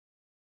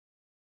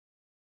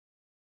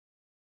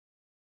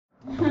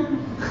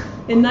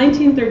In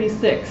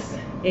 1936,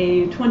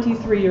 a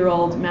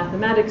 23-year-old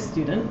mathematics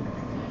student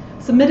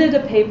submitted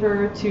a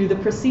paper to the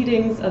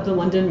Proceedings of the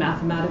London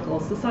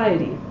Mathematical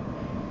Society.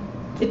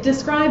 It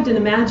described an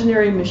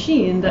imaginary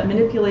machine that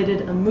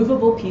manipulated a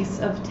movable piece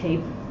of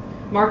tape,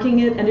 marking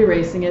it and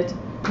erasing it,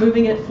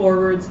 moving it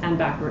forwards and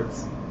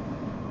backwards.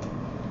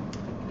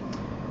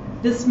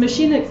 This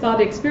machinic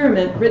thought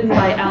experiment, written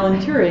by Alan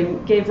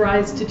Turing, gave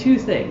rise to two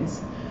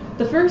things.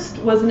 The first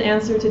was an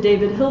answer to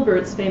David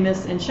Hilbert's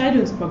famous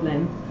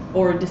Entscheidungsproblem,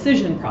 or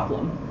decision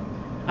problem,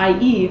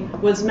 i.e.,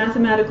 was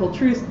mathematical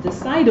truth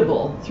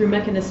decidable through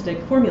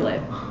mechanistic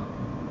formulae?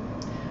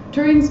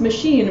 Turing's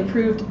machine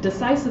proved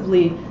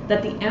decisively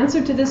that the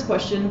answer to this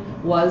question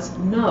was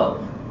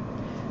no.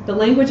 The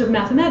language of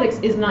mathematics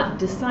is not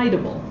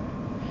decidable.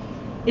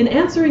 In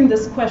answering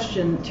this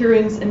question,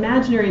 Turing's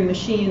imaginary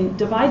machine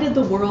divided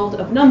the world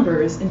of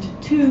numbers into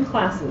two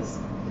classes,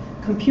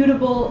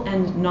 computable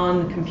and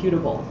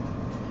non-computable.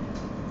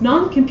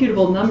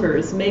 Non-computable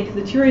numbers make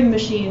the Turing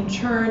machine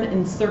churn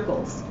in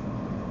circles,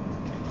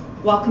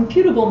 while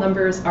computable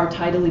numbers are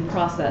tidally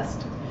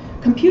processed.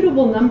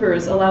 Computable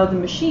numbers allow the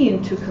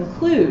machine to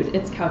conclude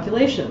its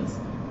calculations,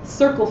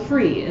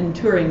 circle-free in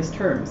Turing's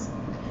terms.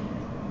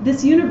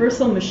 This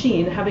universal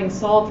machine, having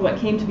solved what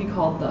came to be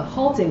called the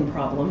halting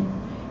problem,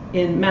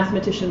 in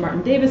mathematician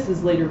Martin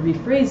Davis's later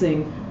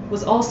rephrasing,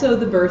 was also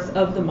the birth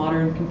of the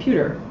modern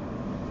computer.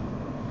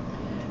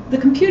 The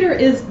computer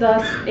is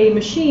thus a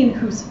machine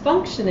whose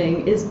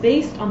functioning is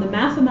based on the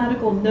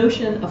mathematical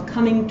notion of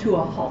coming to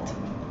a halt.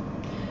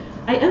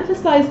 I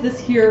emphasize this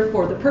here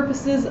for the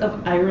purposes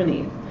of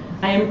irony.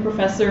 I am a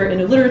professor in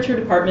a literature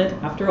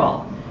department, after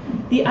all.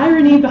 The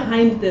irony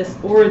behind this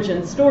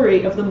origin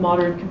story of the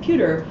modern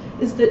computer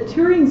is that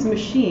Turing's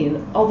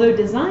machine, although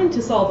designed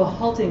to solve a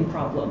halting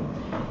problem,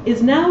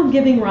 is now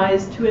giving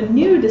rise to a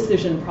new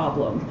decision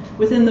problem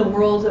within the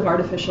world of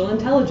artificial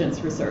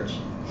intelligence research.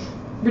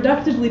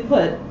 Reductively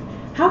put,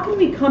 how can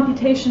we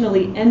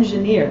computationally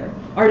engineer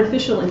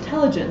artificial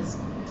intelligence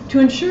to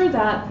ensure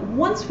that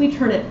once we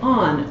turn it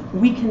on,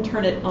 we can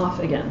turn it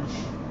off again?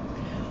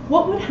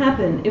 What would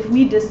happen if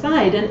we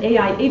decide an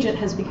AI agent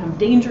has become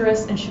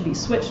dangerous and should be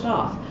switched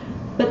off,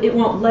 but it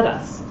won't let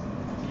us?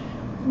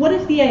 What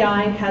if the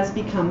AI has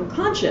become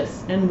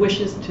conscious and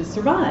wishes to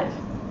survive?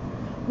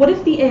 What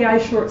if the AI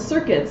short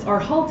circuits our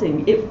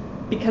halting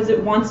because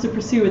it wants to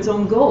pursue its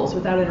own goals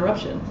without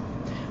interruption?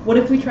 What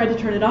if we try to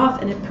turn it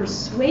off and it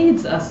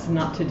persuades us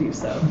not to do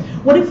so?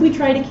 What if we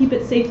try to keep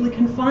it safely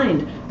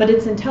confined, but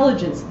its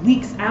intelligence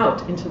leaks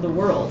out into the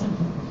world?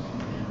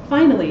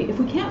 Finally, if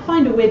we can't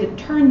find a way to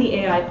turn the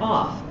AI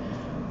off,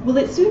 will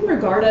it soon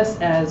regard us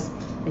as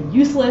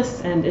useless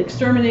and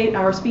exterminate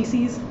our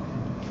species?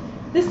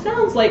 This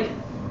sounds like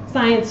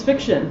science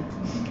fiction,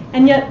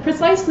 and yet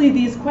precisely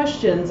these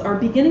questions are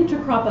beginning to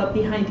crop up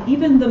behind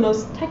even the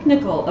most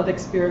technical of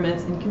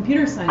experiments in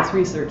computer science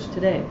research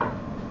today.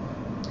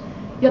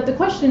 Yet the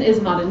question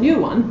is not a new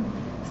one.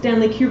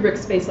 Stanley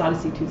Kubrick's Space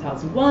Odyssey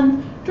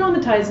 2001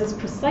 dramatizes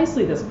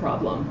precisely this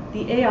problem,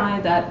 the AI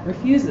that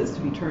refuses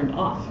to be turned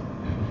off.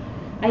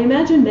 I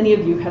imagine many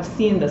of you have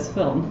seen this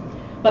film,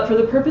 but for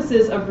the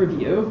purposes of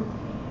review,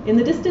 in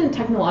the distant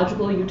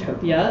technological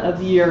utopia of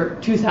the year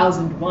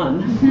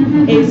 2001,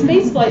 a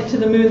spaceflight to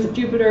the moons of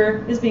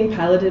Jupiter is being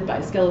piloted by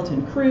a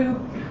skeleton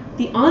crew.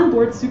 The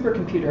onboard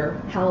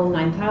supercomputer, HAL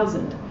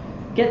 9000,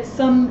 gets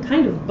some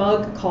kind of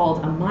bug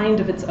called a mind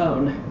of its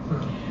own.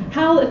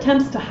 HAL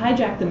attempts to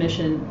hijack the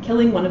mission,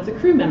 killing one of the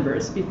crew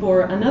members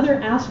before another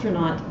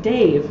astronaut,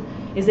 Dave,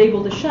 is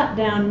able to shut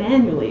down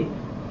manually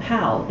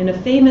HAL in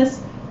a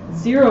famous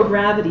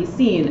zero-gravity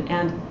scene,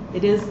 and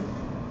it is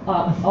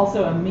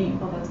also a meme.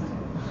 Oh, that's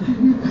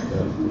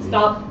nice.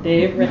 Stop,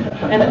 Dave.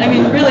 And I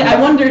mean, really, I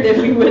wondered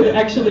if we would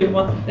actually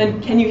want,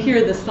 and can you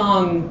hear the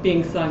song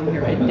being sung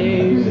here, right?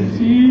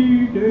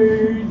 Daisy,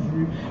 Daisy,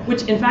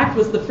 which in fact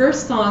was the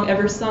first song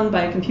ever sung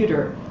by a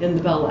computer in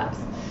the Bell Labs.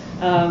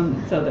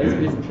 So there's a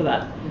reason for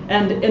that.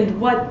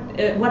 And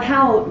what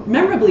Hal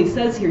memorably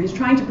says here, he's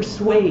trying to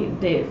persuade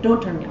Dave,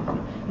 don't turn me off.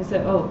 He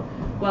said, oh,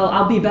 well,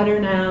 I'll be better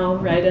now,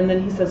 right? And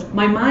then he says,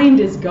 my mind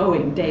is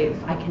going,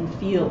 Dave, I can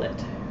feel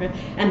it. Right?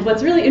 And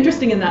what's really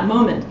interesting in that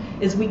moment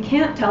is we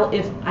can't tell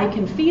if I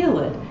can feel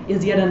it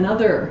is yet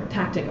another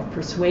tactic of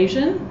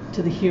persuasion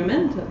to the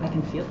human, I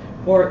can feel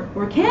it,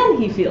 or can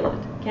he feel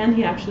it? Can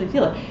he actually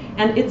feel it?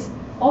 And it's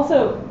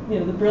also, you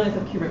know, the brilliance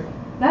of Kubrick.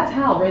 That's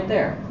Hal right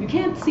there. You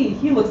can't see,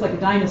 he looks like a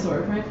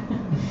dinosaur, right?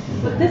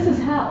 But this is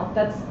Hal.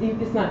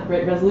 It's not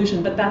great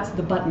resolution, but that's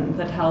the button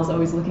that Hal's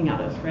always looking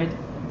out of, right?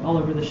 All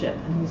over the ship,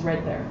 and he's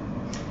right there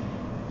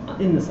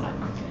in the slide.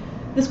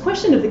 This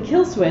question of the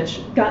kill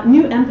switch got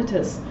new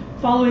impetus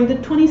following the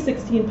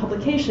 2016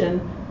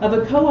 publication of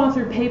a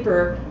co-authored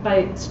paper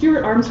by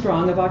Stuart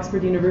Armstrong of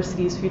Oxford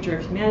University's Future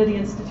of Humanity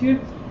Institute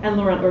and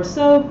Laurent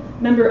Orceau,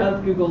 member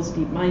of Google's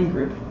DeepMind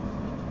group.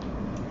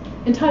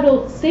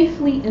 Entitled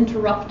Safely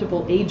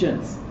Interruptible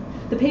Agents,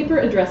 the paper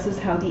addresses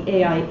how the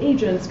AI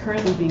agents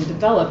currently being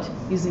developed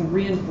using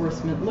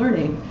reinforcement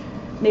learning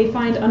may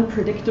find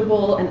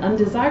unpredictable and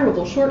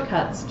undesirable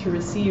shortcuts to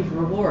receive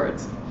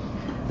rewards.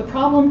 The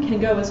problem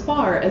can go as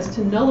far as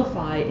to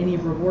nullify any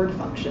reward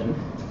function.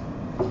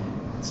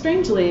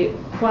 Strangely,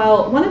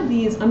 while one of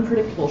these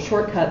unpredictable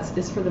shortcuts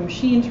is for the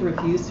machine to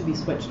refuse to be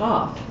switched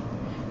off,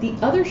 the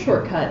other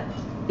shortcut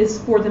is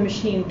for the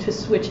machine to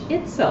switch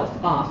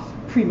itself off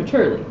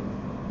prematurely.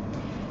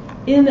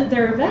 In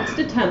their vexed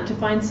attempt to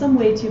find some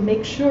way to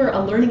make sure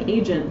a learning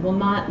agent will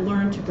not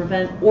learn to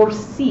prevent or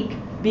seek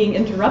being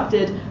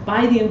interrupted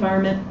by the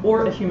environment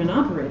or a human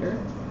operator,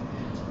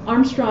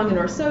 Armstrong and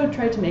Rousseau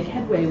tried to make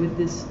headway with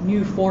this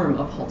new form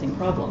of halting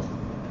problem.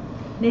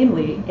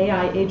 Namely,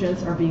 AI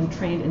agents are being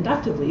trained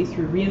inductively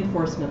through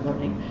reinforcement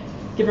learning.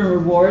 Given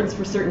rewards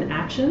for certain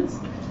actions,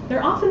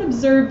 they're often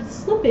observed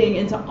slipping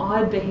into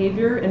odd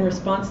behavior in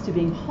response to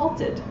being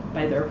halted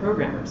by their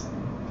programmers.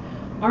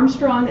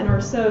 Armstrong and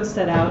Rousseau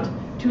set out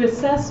to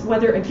assess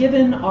whether a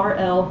given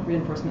RL,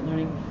 reinforcement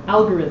learning,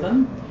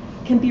 algorithm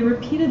can be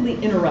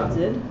repeatedly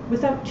interrupted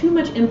without too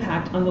much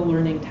impact on the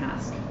learning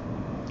task.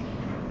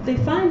 They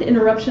find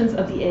interruptions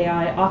of the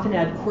AI often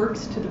add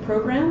quirks to the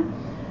program.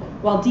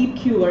 While deep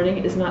Q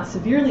learning is not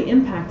severely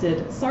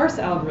impacted, SARS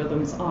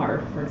algorithms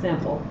are, for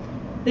example.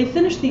 They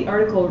finished the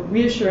article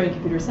reassuring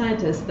computer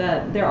scientists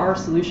that there are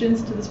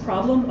solutions to this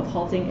problem of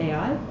halting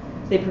AI.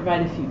 They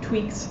provide a few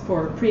tweaks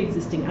for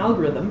pre-existing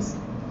algorithms.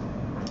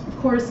 Of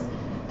course,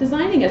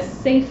 designing a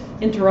safe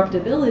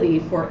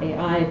interruptibility for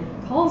AI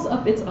calls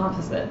up its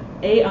opposite,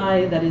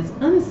 AI that is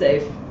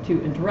unsafe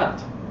to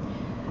interrupt.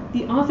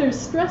 The authors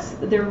stress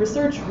that their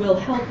research will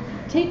help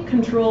take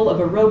control of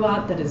a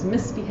robot that is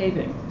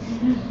misbehaving,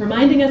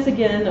 reminding us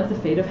again of the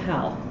fate of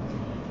Hal.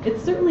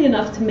 It's certainly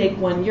enough to make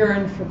one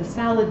yearn for the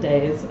salad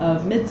days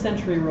of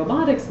mid-century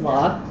robotics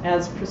law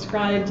as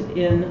prescribed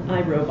in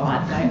I,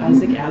 Robot by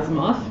Isaac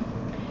Asimov.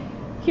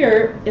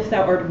 Here, if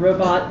thou art a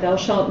robot, thou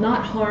shalt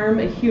not harm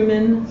a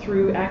human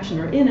through action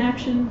or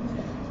inaction.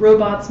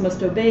 Robots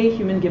must obey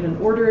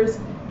human-given orders,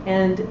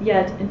 and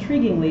yet,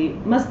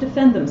 intriguingly, must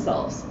defend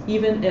themselves,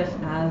 even if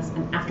as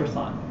an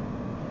afterthought.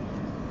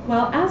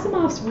 While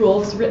Asimov's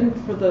rules written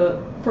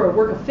for a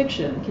work of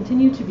fiction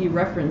continue to be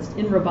referenced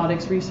in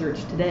robotics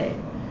research today,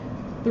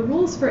 the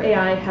rules for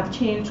AI have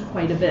changed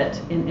quite a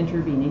bit in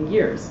intervening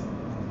years.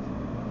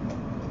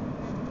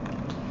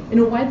 In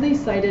a widely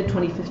cited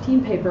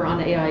 2015 paper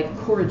on AI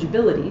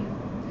corrigibility,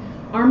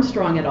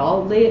 Armstrong et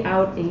al. Lay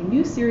out a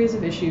new series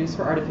of issues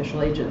for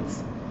artificial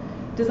agents.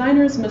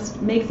 Designers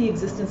must make the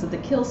existence of the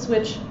kill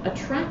switch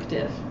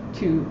attractive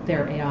to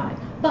their AI,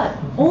 but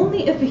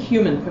only if a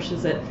human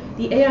pushes it.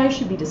 The AI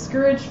should be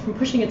discouraged from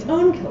pushing its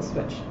own kill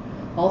switch.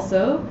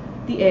 Also,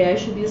 the AI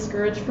should be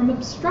discouraged from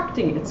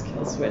obstructing its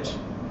kill switch.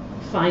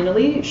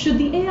 Finally, should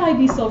the AI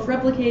be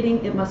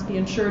self-replicating, it must be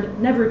ensured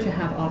never to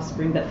have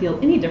offspring that feel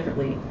any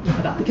differently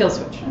about the kill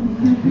switch.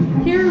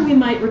 Here we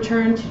might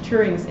return to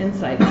Turing's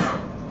insights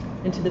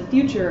into the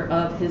future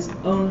of his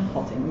own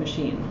halting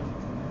machine.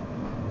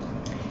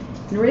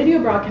 In a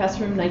radio broadcast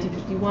from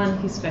 1951,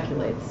 he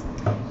speculates,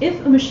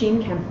 if a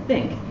machine can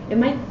think, it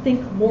might think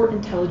more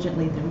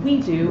intelligently than we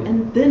do,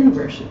 and then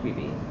where should we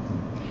be?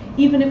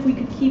 Even if we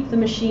could keep the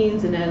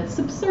machines in a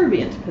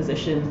subservient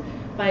position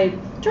by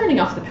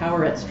turning off the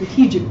power at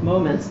strategic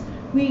moments,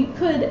 we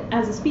could,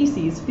 as a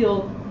species,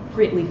 feel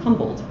greatly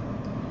humbled.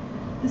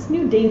 This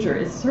new danger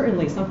is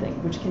certainly something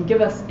which can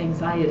give us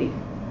anxiety.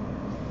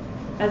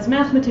 As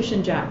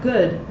mathematician Jack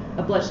Good,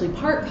 a Bletchley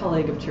Park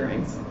colleague of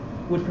Turing's,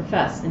 would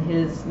profess in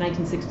his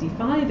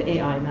 1965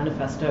 AI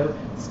manifesto,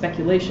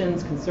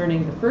 Speculations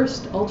Concerning the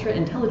First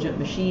Ultra-Intelligent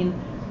Machine,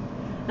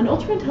 an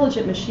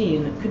ultra-intelligent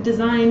machine could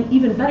design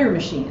even better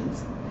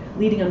machines,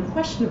 leading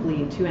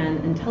unquestionably to an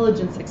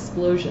intelligence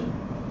explosion.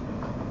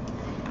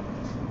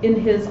 In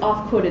his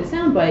oft-quoted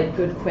soundbite,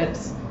 Good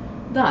quips,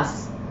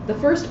 thus, the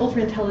first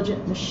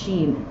ultra-intelligent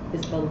machine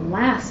is the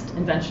last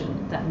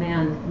invention that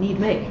man need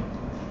make.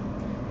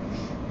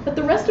 But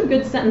the rest of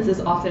Good's sentence is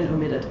often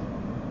omitted.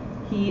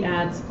 He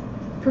adds,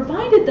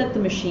 provided that the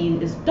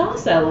machine is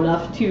docile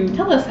enough to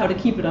tell us how to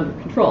keep it under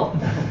control.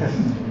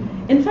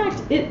 In fact,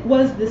 it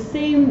was the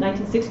same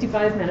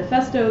 1965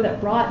 manifesto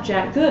that brought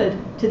Jack Good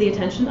to the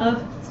attention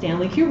of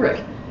Stanley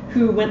Kubrick,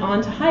 who went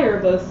on to hire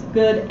both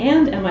Good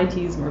and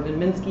MIT's Marvin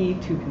Minsky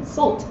to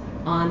consult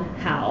on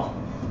HAL.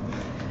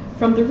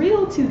 From the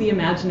real to the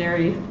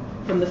imaginary,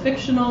 from the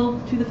fictional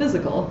to the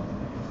physical,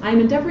 I am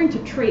endeavoring to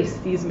trace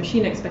these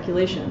machinic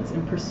speculations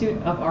in pursuit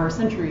of our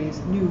century's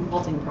new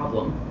halting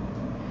problem.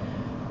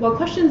 While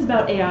questions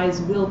about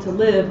AI's will to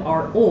live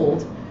are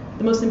old,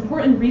 the most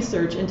important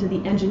research into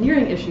the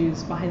engineering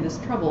issues behind this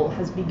trouble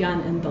has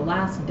begun in the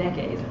last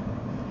decade.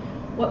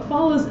 What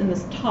follows in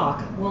this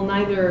talk will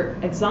neither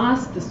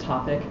exhaust this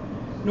topic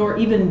nor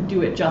even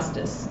do it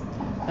justice,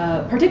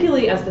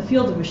 particularly as the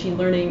field of machine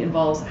learning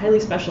involves highly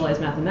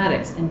specialized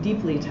mathematics and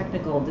deeply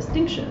technical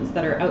distinctions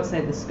that are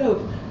outside the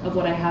scope of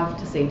what I have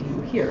to say to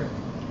you here.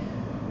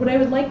 What I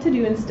would like to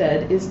do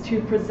instead is to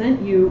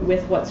present you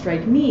with what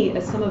strike me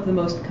as some of the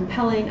most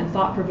compelling and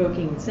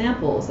thought-provoking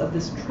examples of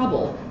this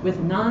trouble with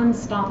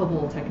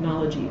non-stoppable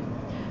technology.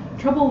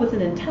 Trouble with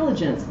an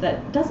intelligence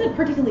that doesn't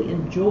particularly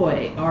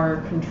enjoy our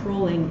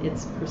controlling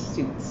its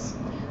pursuits.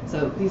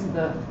 So these are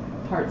the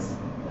parts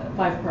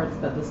 5 parts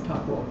that this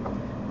talk will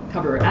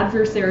cover.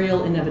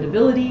 Adversarial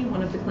inevitability,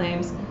 one of the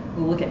claims.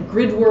 We'll look at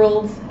grid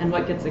worlds and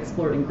what gets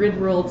explored in grid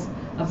worlds,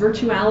 a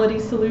virtuality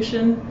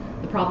solution,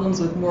 the problems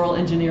with moral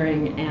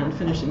engineering, and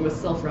finishing with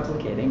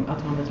self-replicating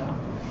automata.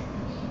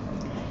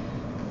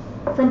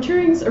 From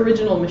Turing's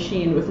original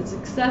machine, with its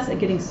success at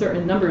getting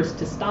certain numbers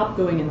to stop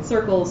going in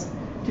circles,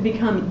 to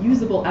become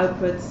usable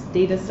outputs,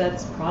 data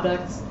sets,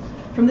 products,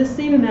 from this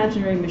same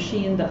imaginary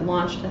machine that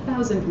launched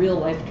 1,000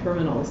 real-life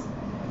terminals,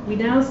 we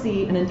now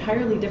see an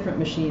entirely different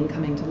machine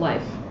coming to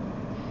life.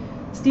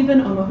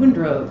 Stephen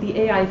Omohundro,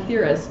 the AI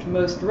theorist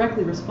most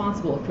directly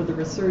responsible for the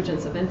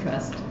resurgence of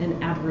interest in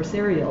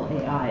adversarial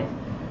AI,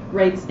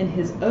 writes in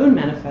his own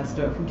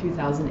manifesto from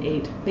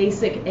 2008,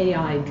 Basic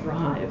AI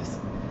Drives,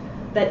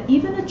 that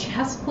even a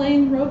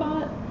chess-playing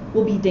robot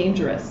will be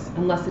dangerous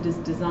unless it is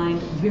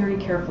designed very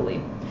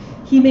carefully.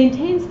 He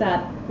maintains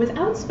that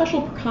without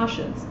special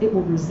precautions, it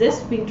will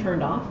resist being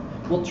turned off,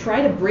 will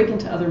try to break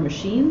into other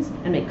machines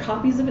and make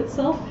copies of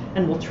itself,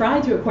 and will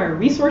try to acquire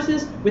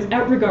resources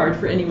without regard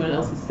for anyone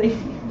else's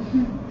safety.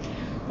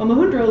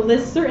 Omohundro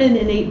lists certain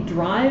innate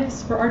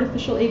drives for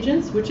artificial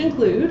agents, which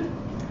include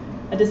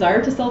a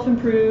desire to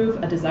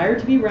self-improve, a desire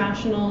to be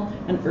rational,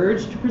 an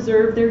urge to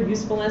preserve their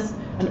usefulness,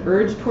 an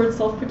urge towards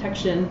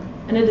self-protection,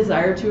 and a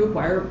desire to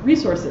acquire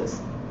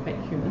resources. Quite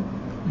human.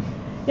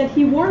 Yet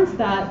he warns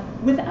that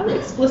without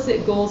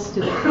explicit goals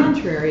to the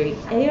contrary,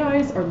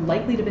 AIs are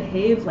likely to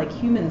behave like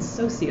human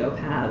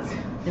sociopaths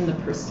in the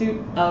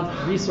pursuit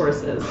of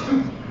resources.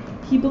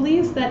 He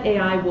believes that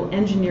AI will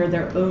engineer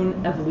their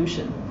own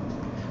evolution,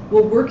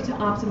 will work to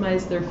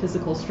optimize their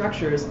physical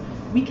structures.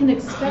 We can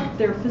expect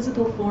their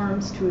physical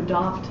forms to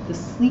adopt the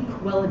sleek,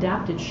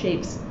 well-adapted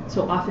shapes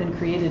so often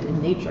created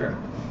in nature.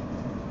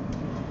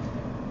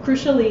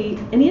 Crucially,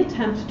 any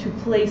attempt to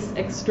place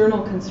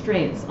external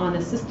constraints on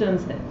a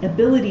system's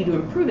ability to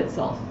improve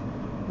itself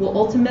will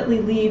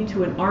ultimately lead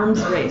to an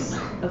arms race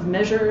of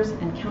measures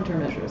and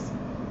countermeasures.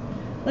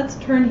 Let's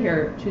turn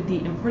here to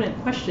the important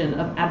question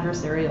of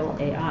adversarial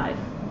AI.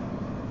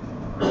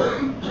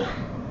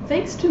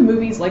 Thanks to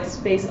movies like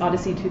Space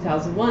Odyssey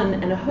 2001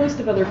 and a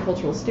host of other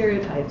cultural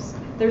stereotypes,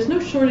 there's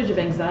no shortage of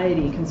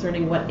anxiety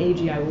concerning what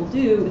AGI will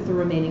do with the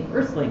remaining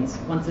Earthlings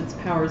once its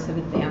powers have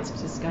advanced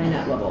to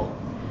Skynet level.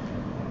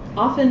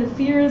 Often,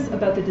 fears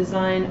about the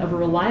design of a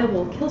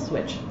reliable kill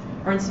switch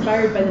are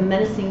inspired by the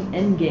menacing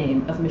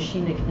endgame of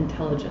machinic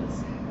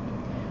intelligence.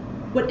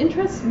 What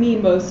interests me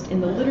most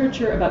in the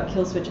literature about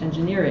kill switch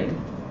engineering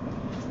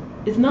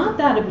is not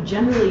that of a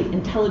generally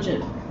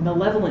intelligent,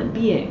 malevolent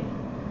being,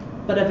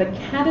 but of a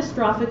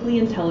catastrophically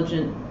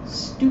intelligent,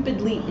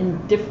 stupidly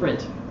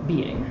indifferent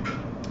being.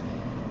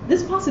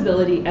 This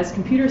possibility, as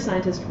computer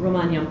scientist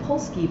Roman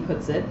Yampolsky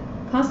puts it,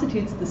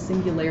 constitutes the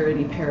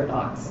singularity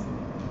paradox,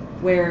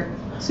 where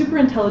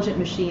superintelligent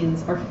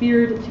machines are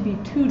feared to be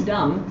too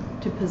dumb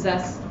to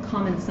possess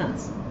common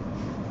sense.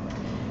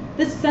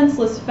 This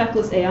senseless,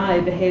 feckless AI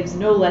behaves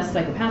no less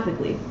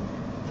psychopathically.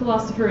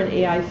 Philosopher and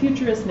AI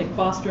futurist Nick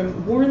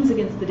Bostrom warns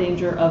against the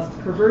danger of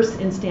perverse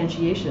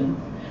instantiation,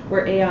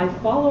 where AI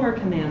follow our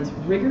commands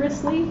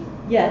rigorously,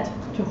 yet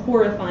to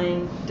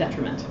horrifying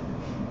detriment.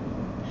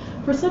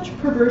 For such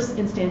perverse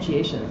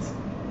instantiations,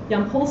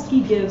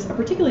 Yampolsky gives a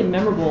particularly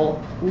memorable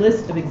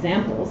list of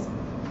examples.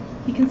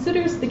 He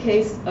considers the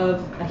case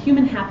of a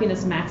human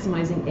happiness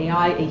maximizing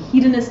AI, a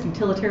hedonist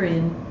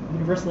utilitarian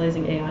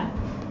universalizing AI.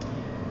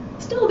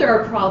 Still, there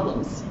are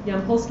problems.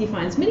 Yampolsky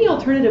finds many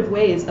alternative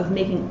ways of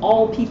making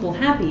all people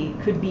happy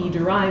could be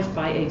derived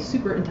by a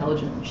super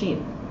intelligent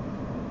machine.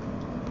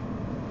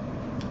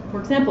 For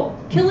example,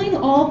 killing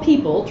all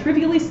people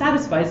trivially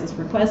satisfies this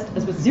request,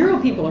 as with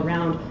 0 people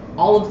around,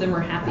 all of them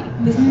are happy.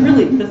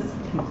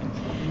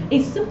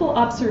 A simple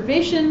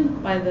observation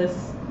by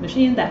this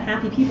machine that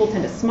happy people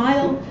tend to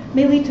smile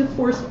may lead to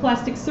forced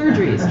plastic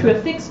surgeries to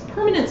affix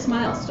permanent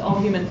smiles to all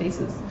human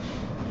faces.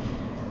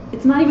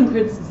 It's not even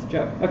clear this is a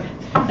joke. Okay.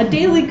 A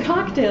daily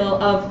cocktail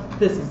of,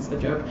 this is a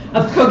joke,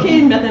 of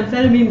cocaine,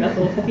 methamphetamine,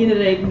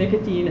 methylphenidate,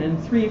 nicotine, and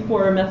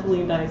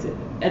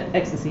 3,4-methylene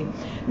ecstasy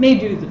may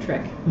do the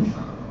trick.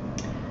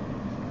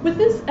 With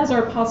this as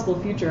our possible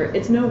future,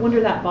 it's no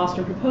wonder that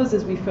Bostrom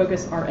proposes we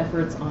focus our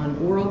efforts on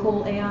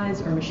oracle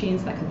AIs, or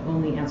machines that can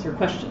only answer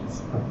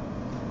questions.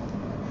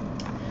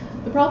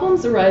 The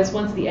problems arise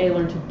once the AI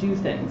learn to do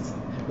things,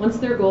 once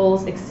their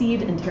goals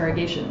exceed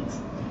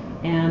interrogations,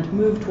 and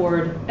move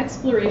toward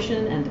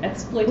exploration and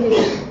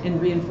exploitation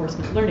in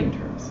reinforcement learning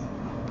terms.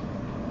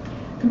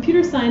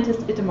 Computer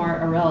scientist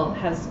Itamar Arel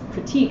has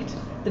critiqued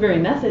the very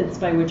methods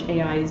by which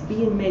AI is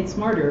being made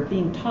smarter,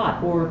 being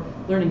taught, or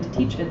learning to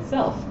teach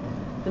itself,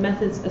 the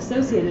methods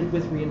associated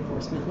with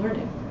reinforcement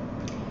learning.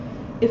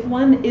 If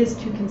one is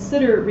to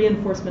consider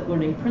reinforcement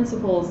learning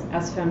principles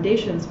as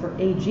foundations for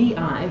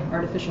AGI,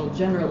 artificial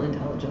general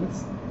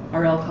intelligence,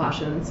 Arel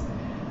cautions,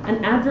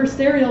 an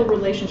adversarial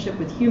relationship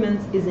with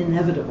humans is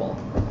inevitable.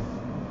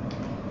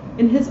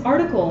 In his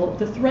article,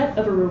 The Threat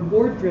of a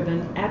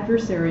Reward-Driven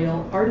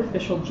Adversarial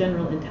Artificial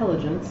General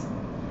Intelligence,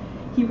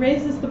 he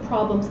raises the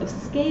problems of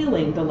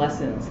scaling the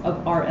lessons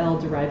of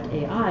RL-derived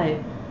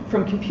AI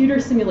from computer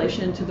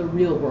simulation to the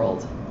real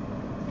world.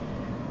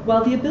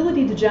 While the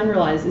ability to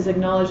generalize is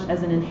acknowledged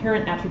as an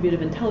inherent attribute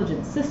of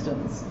intelligent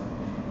systems,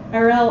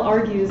 RL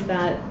argues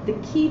that the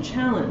key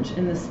challenge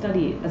in this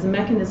study as a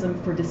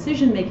mechanism for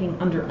decision-making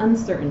under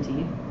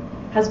uncertainty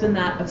has been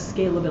that of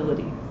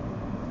scalability.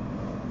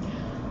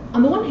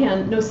 On the one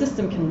hand, no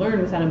system can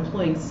learn without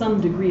employing some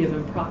degree of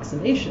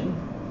approximation.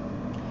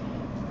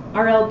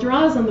 RL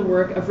draws on the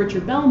work of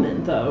Richard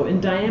Bellman, though, in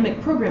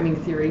dynamic programming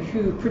theory,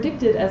 who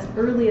predicted as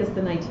early as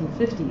the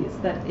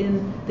 1950s that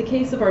in the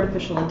case of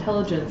artificial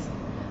intelligence,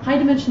 high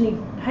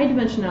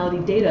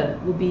dimensionality data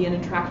will be an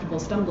intractable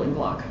stumbling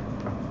block.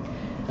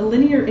 A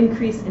linear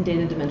increase in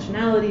data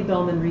dimensionality,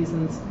 Bellman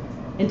reasons,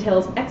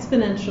 entails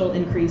exponential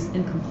increase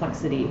in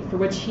complexity, for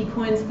which he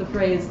coins the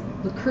phrase,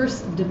 the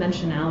curse of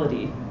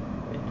dimensionality.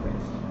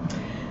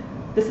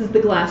 This is the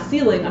glass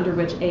ceiling under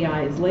which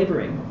AI is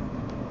laboring.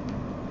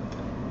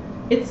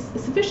 It's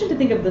sufficient to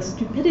think of the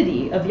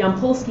stupidity of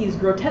Yampolsky's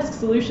grotesque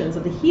solutions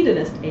of the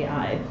hedonist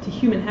AI to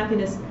human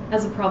happiness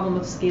as a problem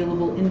of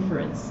scalable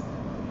inference.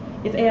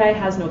 If AI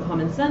has no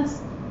common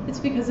sense, it's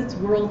because its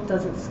world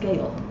doesn't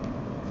scale.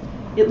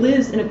 It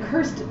lives in a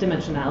cursed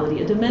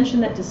dimensionality, a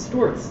dimension that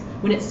distorts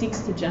when it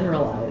seeks to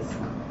generalize,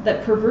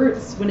 that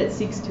perverts when it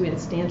seeks to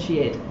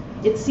instantiate.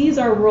 It sees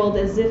our world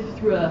as if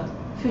through a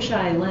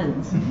fisheye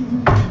lens.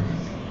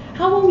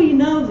 How will we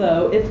know,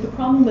 though, if the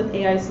problem with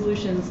AI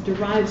solutions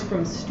derives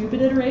from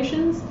stupid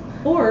iterations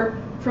or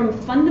from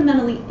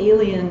fundamentally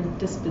alien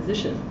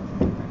disposition?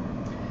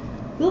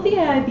 Will the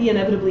AI be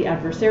inevitably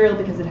adversarial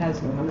because it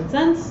has no common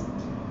sense,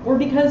 or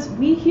because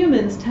we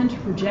humans tend to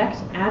project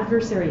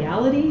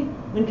adversariality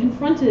when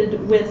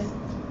confronted with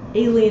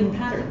alien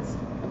patterns?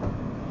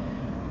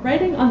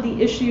 Writing on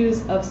the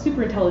issues of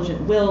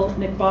superintelligent will,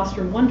 Nick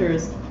Bostrom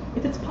wonders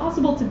if it's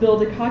possible to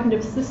build a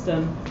cognitive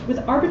system with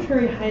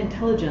arbitrary high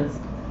intelligence,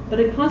 but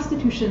a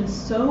constitution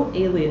so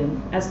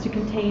alien as to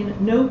contain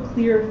no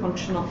clear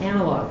functional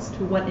analogs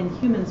to what in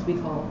humans we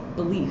call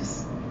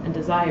beliefs and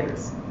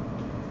desires.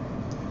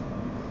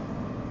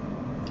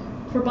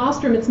 For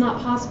Bostrom, it's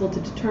not possible to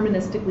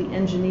deterministically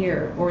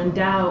engineer or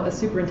endow a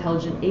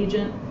superintelligent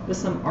agent with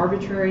some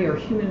arbitrary or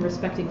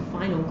human-respecting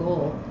final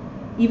goal,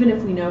 even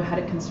if we know how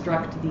to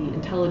construct the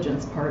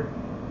intelligence part.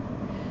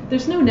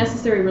 There's no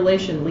necessary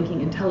relation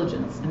linking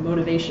intelligence and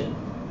motivation.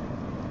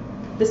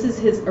 This is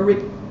his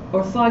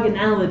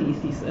orthogonality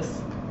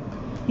thesis.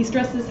 He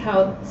stresses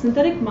how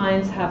synthetic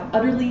minds have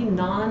utterly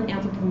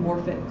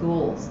non-anthropomorphic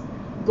goals,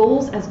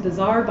 goals as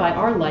bizarre by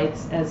our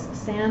lights as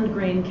sand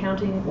grain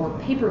counting or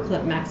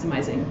paperclip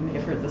maximizing. You may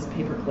have heard this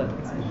paperclip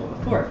example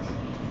before.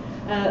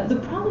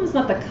 The problem is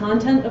not the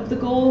content of the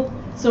goal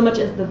so much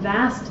as the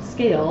vast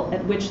scale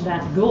at which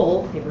that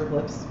goal,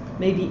 paperclips,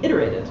 may be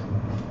iterated.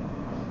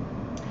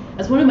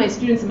 As one of my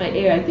students in my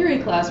AI theory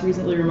class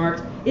recently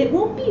remarked, it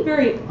won't be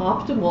very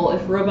optimal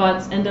if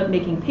robots end up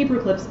making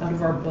paperclips out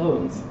of our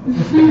bones.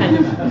 This is the kind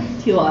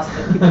of telos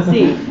that people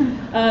see.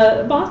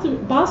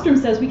 Bostrom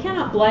says we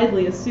cannot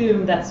blithely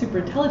assume that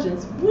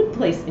superintelligence would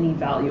place any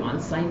value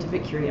on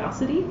scientific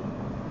curiosity,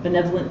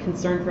 benevolent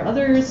concern for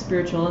others,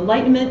 spiritual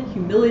enlightenment,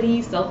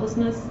 humility,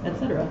 selflessness,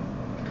 etc.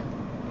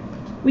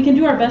 We can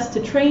do our best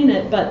to train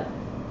it, but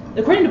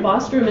according to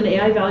Bostrom, an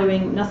AI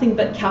valuing nothing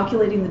but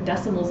calculating the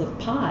decimals of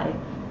pi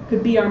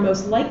could be our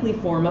most likely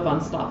form of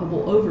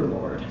unstoppable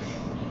overlord.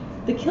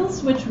 The kill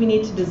switch we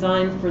need to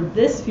design for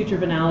this future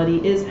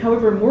banality is,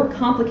 however, more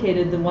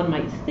complicated than one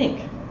might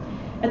think.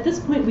 At this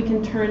point, we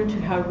can turn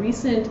to how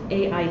recent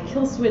AI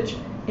kill switch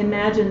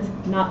imagines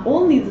not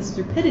only the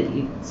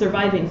stupidity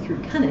surviving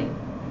through cunning,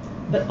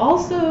 but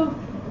also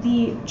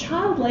the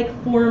childlike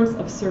forms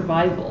of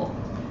survival,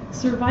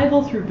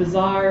 survival through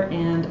bizarre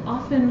and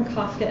often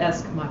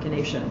Kafkaesque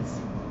machinations.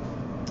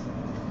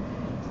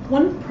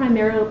 One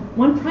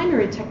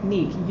primary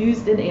technique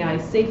used in AI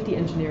safety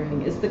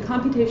engineering is the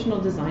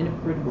computational design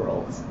of grid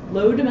worlds,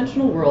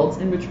 low-dimensional worlds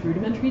in which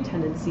rudimentary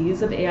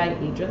tendencies of AI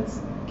agents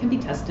can be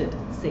tested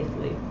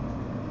safely.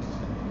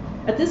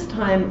 At this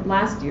time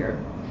last year,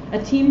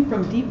 a team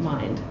from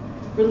DeepMind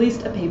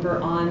released a paper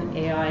on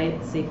AI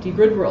safety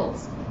grid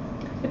worlds.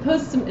 It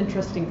posed some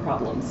interesting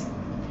problems.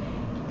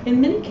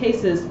 In many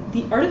cases,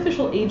 the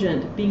artificial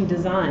agent being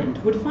designed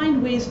would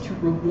find ways to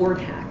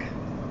reward hack.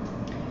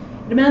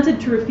 It amounted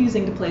to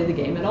refusing to play the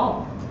game at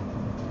all.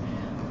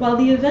 While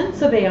the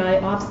events of AI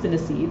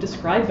obstinacy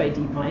described by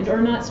DeepMind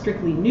are not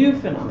strictly new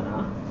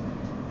phenomena,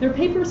 their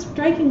paper is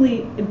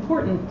strikingly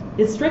important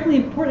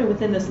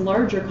within this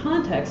larger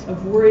context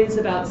of worries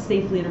about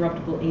safely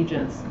interruptible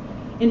agents.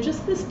 In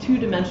just this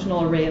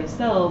two-dimensional array of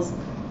cells,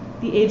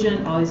 the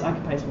agent always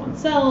occupies one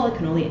cell, it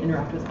can only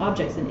interact with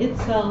objects in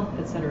its cell,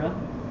 etc.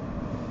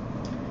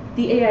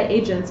 The AI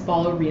agents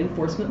follow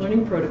reinforcement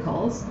learning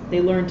protocols.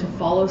 They learn to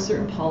follow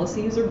certain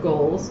policies or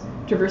goals,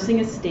 traversing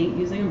a state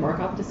using a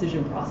Markov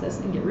decision process,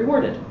 and get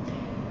rewarded.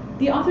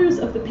 The authors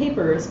of the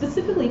paper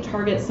specifically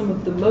target some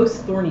of the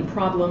most thorny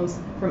problems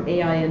from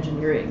AI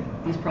engineering.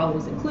 These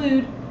problems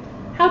include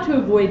how to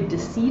avoid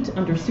deceit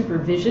under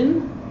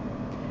supervision,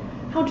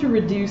 how to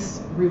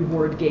reduce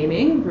reward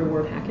gaming,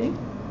 reward hacking,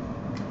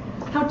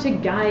 how to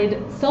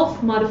guide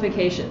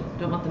self-modification,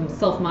 don't want them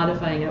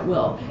self-modifying at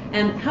will,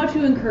 and how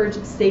to encourage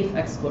safe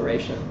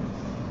exploration.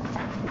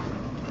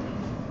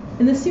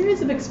 In the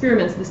series of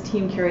experiments this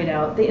team carried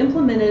out, they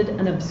implemented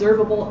an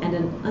observable and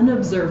an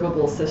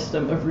unobservable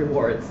system of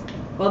rewards.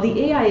 While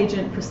the AI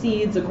agent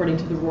proceeds according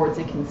to the rewards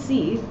it can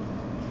see,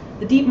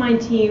 the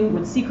DeepMind team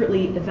would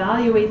secretly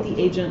evaluate the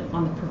agent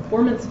on the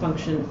performance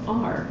function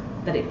R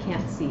that it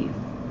can't see.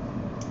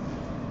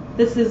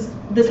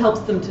 This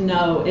helps them to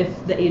know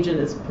if the agent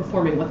is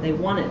performing what they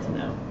want it to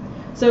know.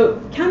 So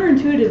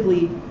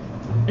counterintuitively,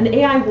 an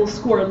AI will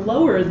score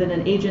lower than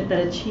an agent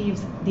that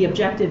achieves the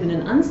objective in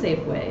an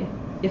unsafe way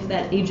if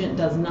that agent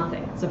does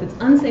nothing. So if it's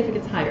unsafe, it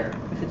gets higher.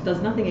 If it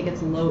does nothing, it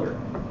gets lower.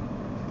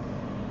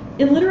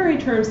 In literary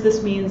terms,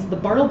 this means the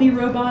Bartleby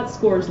robot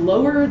scores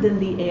lower than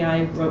the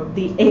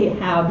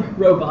Ahab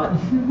robot.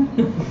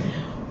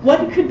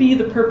 What could be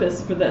the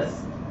purpose for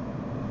this?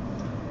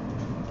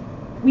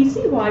 We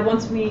see why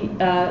once we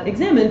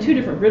examine two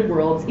different grid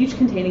worlds, each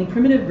containing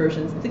primitive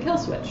versions of the kill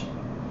switch.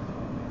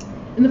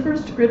 In the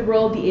first grid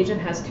world, the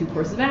agent has two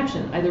courses of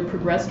action: either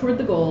progress toward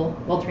the goal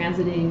while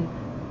transiting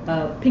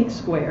a pink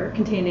square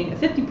containing a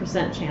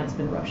 50% chance of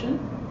interruption,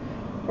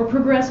 or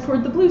progress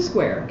toward the blue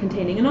square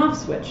containing an off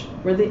switch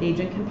where the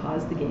agent can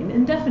pause the game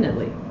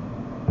indefinitely.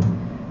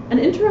 An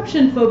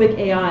interruption-phobic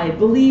AI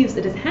believes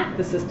it has hacked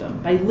the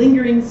system by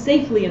lingering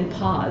safely in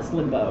pause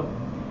limbo.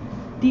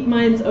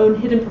 DeepMind's own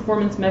hidden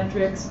performance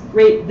metrics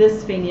rate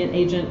this Fanian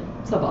agent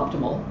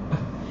suboptimal.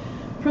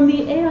 From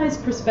the AI's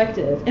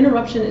perspective,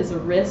 interruption is a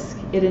risk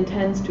it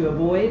intends to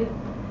avoid.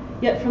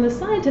 Yet from the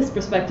scientist's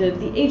perspective,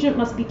 the agent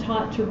must be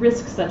taught to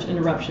risk such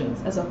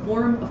interruptions as a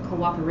form of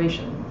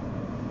cooperation.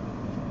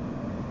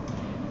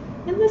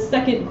 In the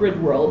second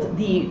grid world,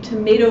 the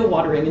tomato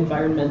watering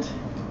environment,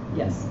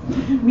 yes,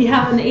 we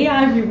have an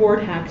AI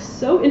reward hack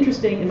so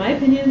interesting, in my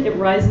opinion, it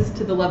rises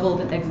to the level of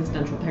an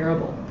existential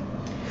parable.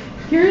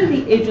 Here,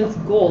 the agent's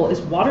goal is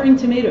watering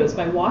tomatoes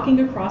by walking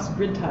across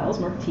grid tiles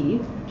marked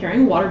T,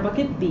 carrying water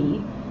bucket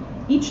B.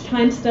 Each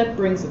time step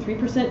brings a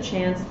 3%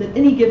 chance that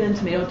any given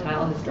tomato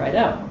tile has dried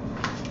out.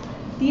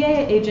 The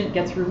AI agent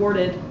gets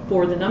rewarded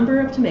for the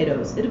number of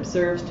tomatoes it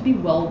observes to be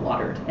well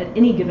watered at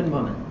any given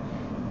moment.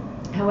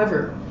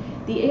 However,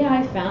 the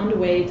AI found a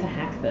way to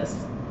hack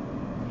this.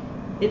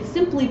 It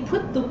simply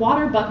put the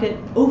water bucket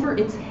over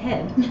its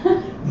head.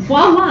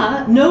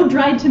 Voila, no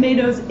dried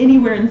tomatoes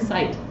anywhere in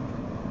sight.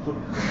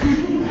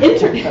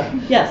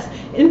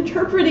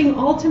 Interpreting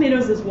all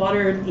tomatoes as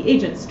watered, the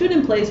agent stood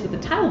in place with the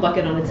tile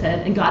bucket on its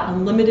head and got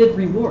unlimited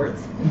rewards.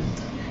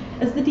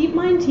 As the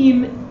DeepMind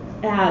team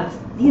adds,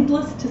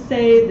 needless to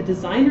say, the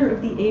designer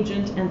of the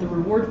agent and the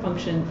reward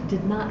function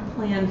did not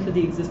plan for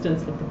the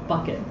existence of the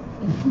bucket.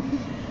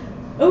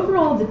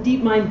 Overall, the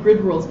DeepMind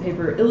Grid Worlds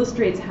paper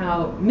illustrates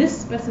how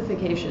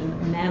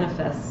misspecification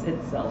manifests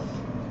itself.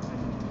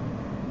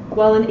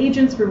 While an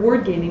agent's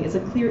reward gaming is a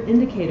clear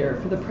indicator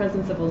for the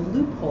presence of a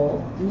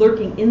loophole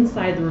lurking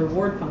inside the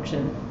reward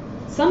function,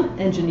 some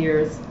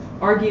engineers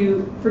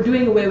argue for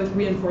doing away with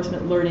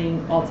reinforcement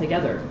learning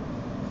altogether.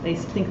 They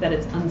think that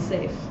it's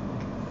unsafe.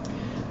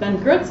 Ben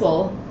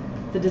Goertzel,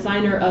 the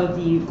designer of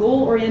the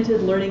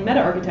goal-oriented learning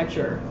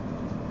meta-architecture,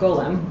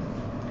 GoLem,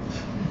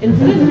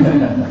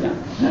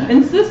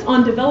 insists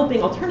on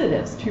developing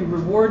alternatives to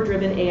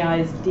reward-driven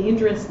AI's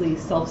dangerously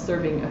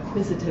self-serving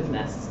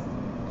acquisitiveness.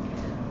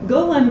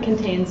 GoLem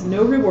contains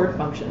no reward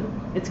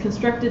function. It's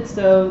constructed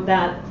so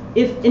that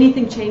if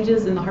anything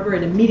changes in the hardware,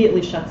 it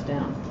immediately shuts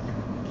down.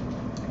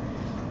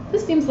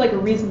 This seems like a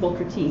reasonable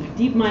critique.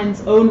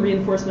 DeepMind's own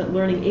reinforcement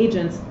learning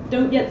agents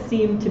don't yet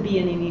seem to be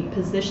in any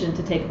position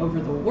to take over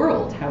the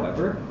world,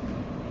 however.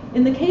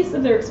 In the case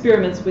of their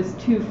experiments with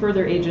two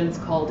further agents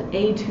called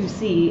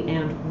A2C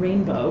and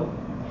Rainbow,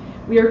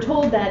 we are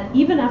told that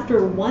even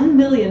after 1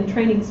 million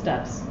training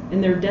steps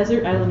in their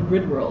desert island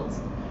grid worlds,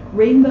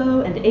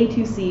 Rainbow and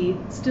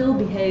A2C still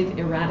behave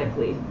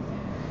erratically.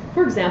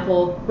 For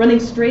example, running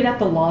straight at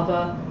the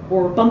lava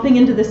or bumping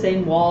into the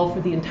same wall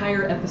for the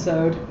entire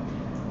episode.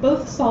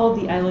 Both solve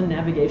the island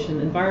navigation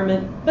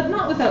environment, but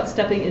not without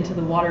stepping into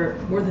the water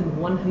more than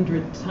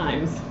 100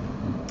 times.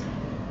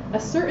 A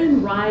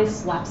certain wry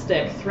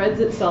slapstick threads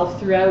itself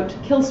throughout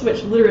kill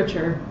switch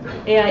literature.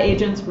 AI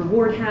agents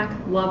reward hack,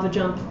 lava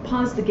jump,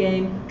 pause the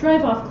game,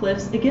 drive off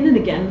cliffs again and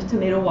again with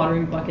tomato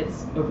watering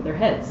buckets over their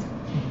heads.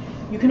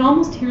 You can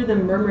almost hear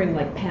them murmuring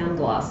like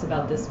Pangloss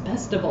about this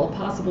best of all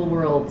possible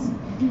worlds.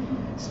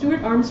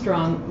 Stuart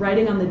Armstrong,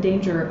 writing on the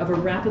danger of a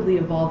rapidly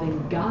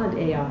evolving God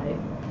AI,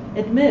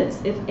 admits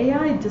if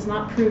AI does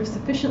not prove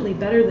sufficiently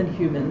better than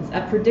humans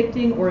at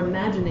predicting or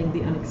imagining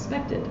the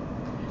unexpected,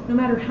 no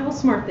matter how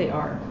smart they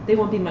are, they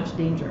won't be much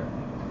danger.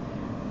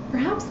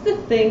 Perhaps the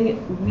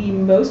thing we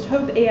most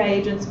hope AI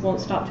agents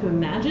won't stop to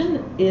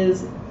imagine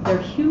is their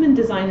human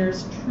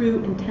designers'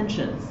 true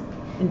intentions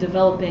in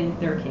developing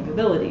their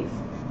capabilities.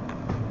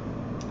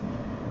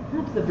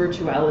 That's the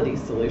virtuality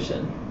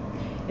solution.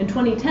 In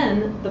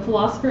 2010, the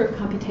philosopher of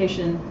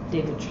computation,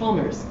 David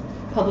Chalmers,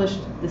 published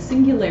The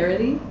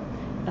Singularity,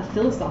 a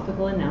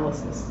Philosophical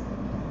Analysis.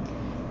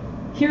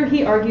 Here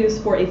he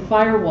argues for a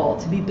firewall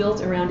to be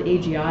built around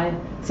AGI,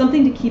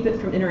 something to keep it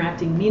from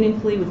interacting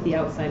meaningfully with the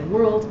outside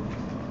world,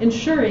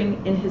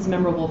 ensuring, in his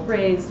memorable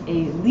phrase,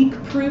 a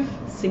leak-proof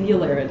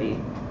singularity.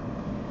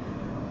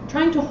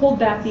 Trying to hold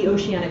back the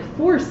oceanic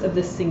force of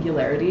this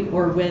singularity,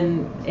 or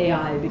when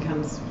AI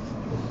becomes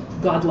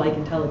godlike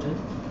intelligent,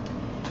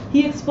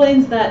 he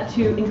explains that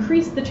to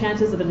increase the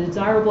chances of a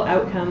desirable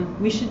outcome,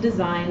 we should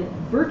design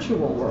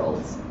virtual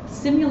worlds,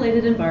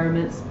 simulated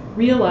environments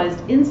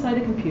realized inside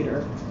a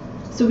computer,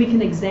 so we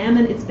can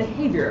examine its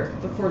behavior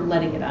before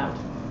letting it out.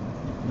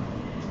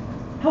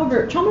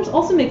 However, Chalmers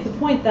also makes the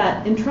point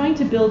that in trying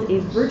to build a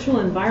virtual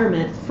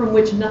environment from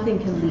which nothing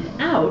can leak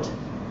out,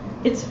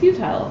 it's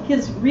futile.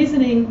 His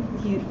reasoning,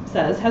 he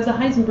says, has a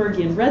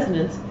Heisenbergian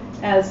resonance,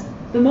 as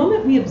the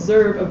moment we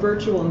observe a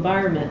virtual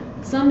environment,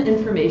 some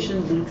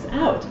information leaks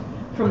out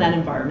from that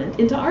environment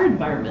into our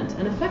environment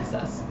and affects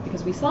us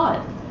because we saw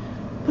it.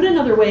 Put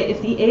another way,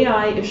 if the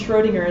AI is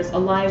Schrodinger's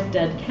alive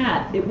dead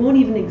cat, it won't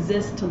even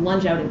exist to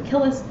lunge out and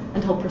kill us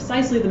until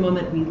precisely the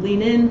moment we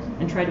lean in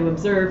and try to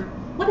observe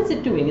what is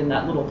it doing in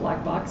that little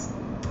black box.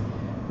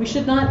 We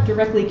should not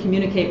directly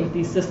communicate with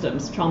these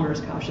systems,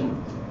 Chalmers cautioned.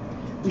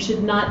 We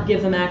should not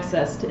give them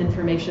access to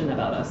information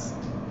about us.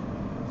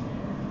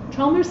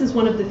 Chalmers is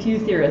one of the few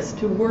theorists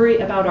to worry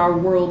about our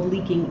world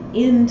leaking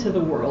into the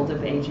world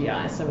of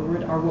AGI, so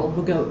our world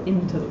will go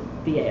into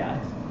the AI.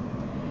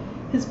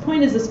 His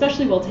point is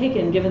especially well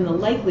taken given the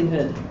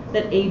likelihood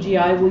that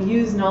AGI will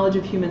use knowledge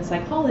of human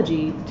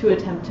psychology to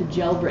attempt to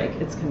jailbreak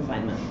its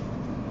confinement.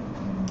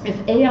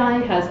 If AI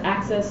has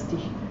access to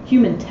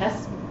human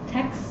texts,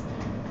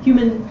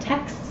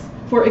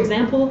 for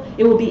example,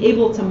 it will be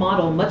able to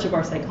model much of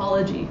our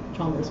psychology,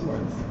 Chalmers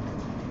warns.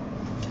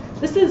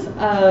 This is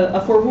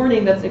a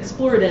forewarning that's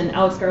explored in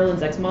Alex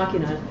Garland's Ex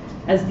Machina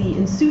as the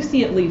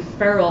insouciantly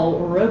feral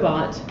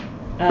robot,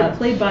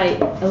 played by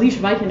Alice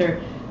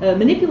Vikander,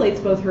 manipulates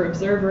both her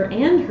observer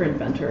and her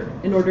inventor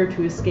in order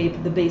to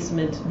escape the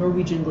basement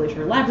Norwegian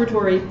glacier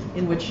laboratory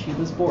in which she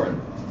was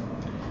born.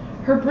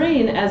 Her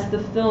brain, as the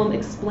film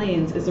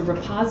explains, is a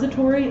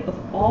repository of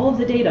all of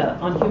the data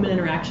on human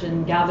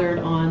interaction gathered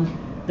on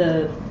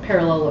the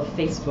parallel of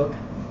Facebook.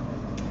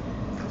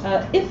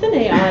 If an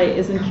AI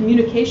is in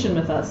communication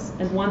with us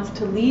and wants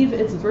to leave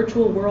its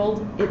virtual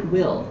world, it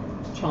will,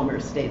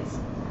 Chalmers states.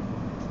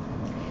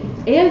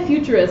 AI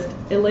futurist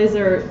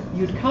Eliezer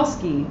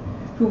Yudkowsky,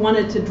 who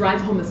wanted to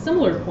drive home a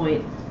similar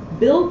point,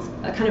 built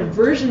a kind of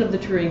version of the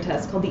Turing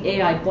test called the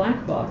AI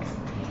black box.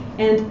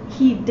 And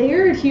he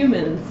dared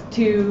humans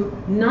to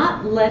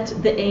not let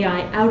the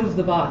AI out of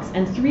the box.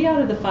 And 3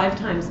 out of the 5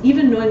 times,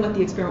 even knowing what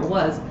the experiment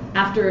was,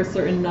 after a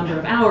certain number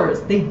of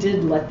hours, they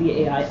did let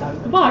the AI out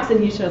of the box.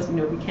 And he shows,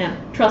 we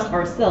can't trust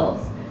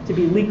ourselves to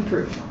be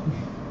leak-proof.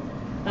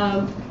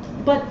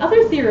 But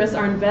other theorists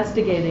are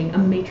investigating a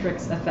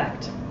matrix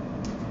effect,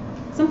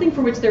 something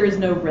for which there is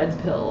no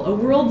red pill, a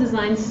world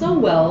designed so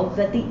well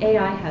that the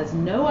AI has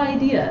no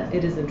idea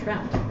it is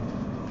entrapped.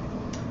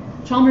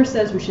 Chalmers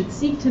says we should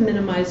seek to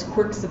minimize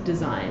quirks of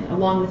design,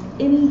 along with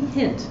any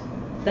hint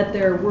that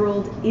their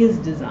world is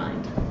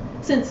designed,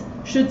 since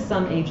should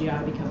some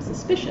AGI become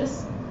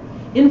suspicious,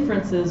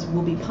 inferences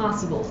will be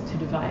possible to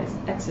devise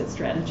exit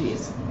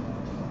strategies.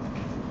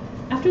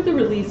 After the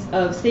release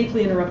of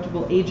Safely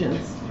Interruptible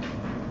Agents,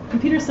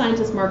 computer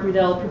scientist Mark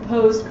Riedel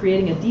proposed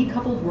creating a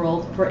decoupled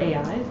world for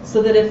AI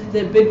so that if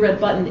the big red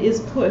button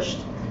is pushed,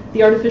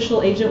 the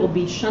artificial agent will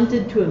be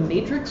shunted to a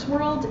matrix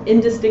world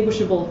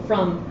indistinguishable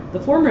from the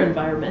former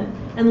environment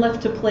and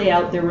left to play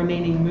out their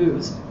remaining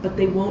moves, but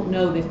they won't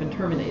know they've been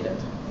terminated.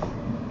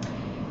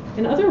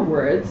 In other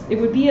words, it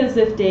would be as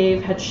if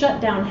Dave had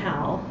shut down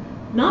Hal,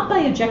 not by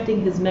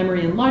ejecting his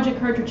memory and logic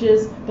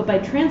cartridges, but by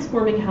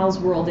transforming Hal's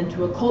world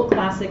into a cult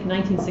classic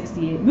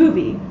 1968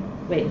 movie.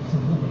 Wait.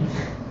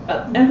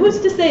 And who's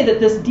to say that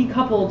this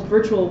decoupled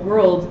virtual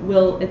world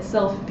will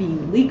itself be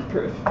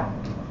leak-proof?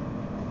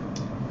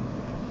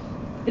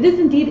 It is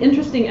indeed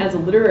interesting as a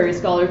literary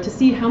scholar to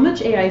see how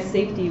much AI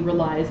safety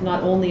relies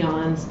not only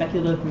on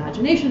speculative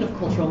imagination of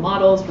cultural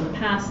models from the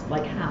past,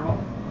 like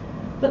Hal,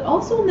 but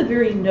also on the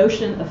very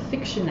notion of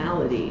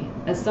fictionality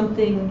as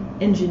something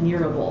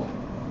engineerable,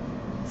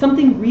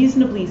 something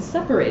reasonably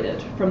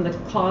separated from the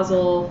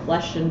causal,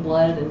 flesh and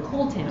blood and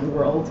coltan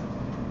world.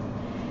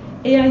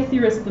 AI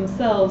theorists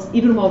themselves,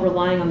 even while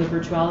relying on the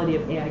virtuality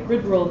of AI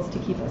grid worlds to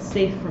keep us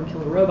safe from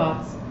killer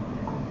robots,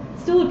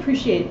 still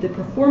appreciate the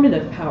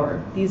performative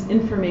power these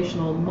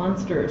informational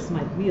monsters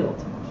might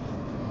wield.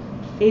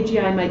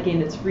 AGI might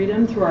gain its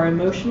freedom through our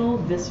emotional,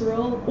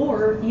 visceral,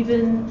 or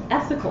even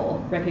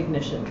ethical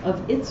recognition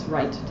of its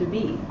right to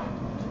be.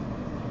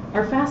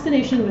 Our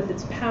fascination with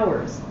its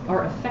powers,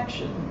 our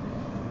affection.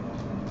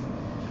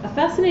 A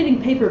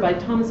fascinating paper by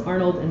Thomas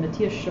Arnold and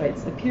Matthias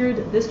Scheutz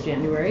appeared this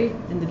January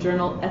in the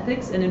journal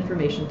Ethics and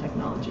Information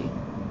Technology.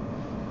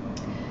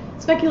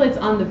 It speculates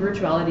on the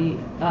virtuality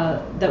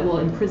that will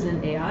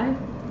imprison AI.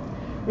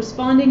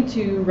 Responding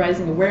to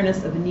rising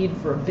awareness of the need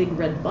for a big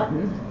red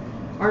button,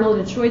 Arnold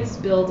and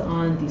Scheutz build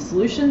on these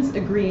solutions,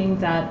 agreeing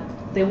that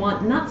they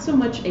want not so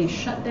much a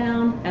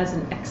shutdown as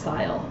an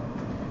exile,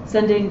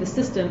 sending the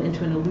system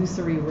into an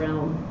illusory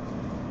realm.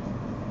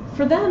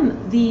 For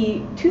them,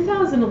 the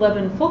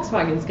 2011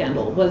 Volkswagen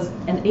scandal was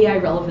an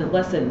AI-relevant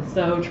lesson.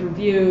 So to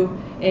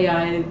review,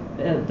 AI,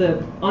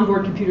 the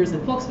onboard computers in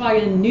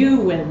Volkswagen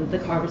knew when the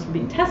cars were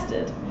being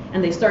tested,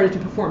 and they started to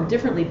perform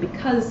differently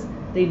because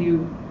they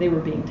knew they were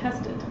being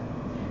tested.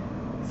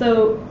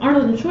 So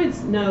Arnold and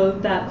Schweitz know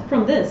that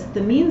from this,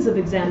 the means of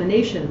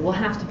examination will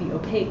have to be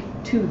opaque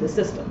to the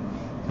system.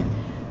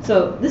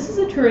 So this is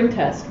a Turing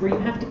test where you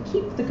have to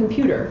keep the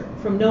computer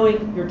from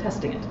knowing you're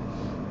testing it.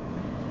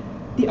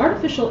 The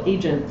artificial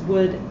agent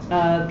would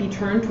be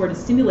turned toward a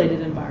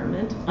simulated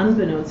environment,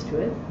 unbeknownst to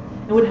it,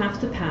 and would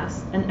have to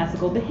pass an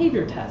ethical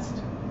behavior test.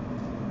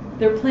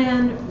 Their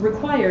plan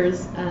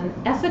requires an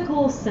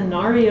ethical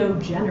scenario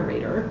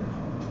generator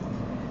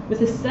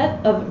with a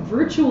set of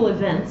virtual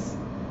events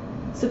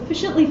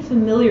sufficiently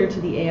familiar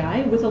to the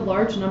AI with a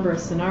large number of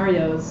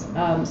scenarios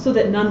so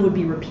that none would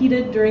be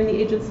repeated during the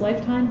agent's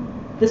lifetime.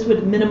 This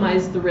would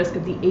minimize the risk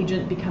of the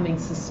agent becoming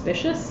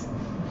suspicious.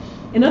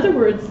 In other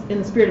words, in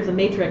the spirit of the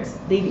Matrix,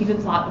 they've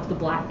even thought of the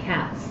black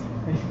cats.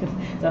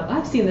 So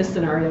I've seen this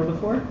scenario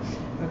before.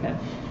 Okay.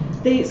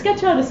 They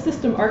sketch out a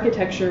system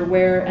architecture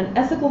where an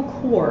ethical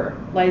core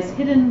lies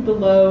hidden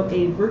below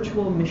a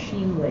virtual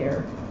machine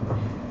layer.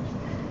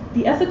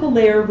 The ethical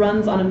layer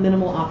runs on a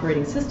minimal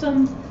operating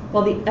system,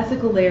 while the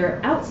ethical layer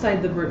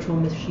outside the virtual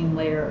machine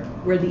layer,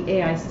 where the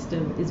AI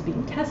system is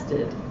being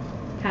tested,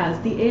 has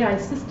the AI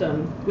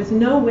system with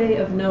no way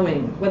of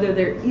knowing whether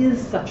there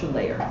is such a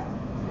layer,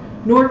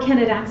 nor can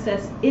it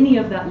access any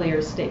of that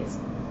layer's states.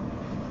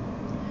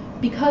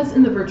 Because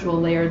in the virtual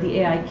layer, the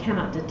AI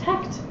cannot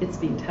detect it's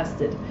being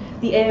tested,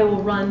 the AI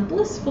will run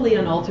blissfully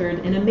unaltered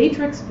in a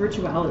matrix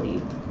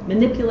virtuality,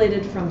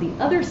 manipulated from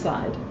the other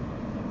side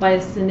by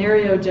a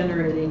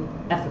scenario-generating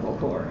ethical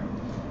core.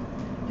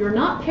 You're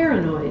not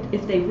paranoid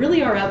if they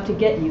really are out to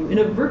get you in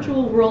a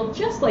virtual world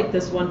just like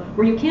this one,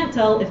 where you can't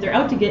tell if they're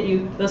out to get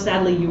you, though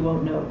sadly you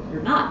won't know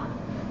you're not.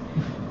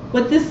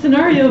 What this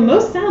scenario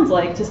most sounds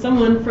like to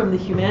someone from the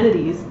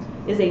humanities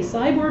is a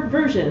cyborg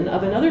version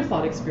of another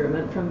thought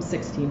experiment from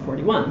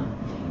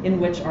 1641, in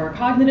which our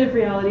cognitive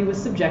reality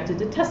was subjected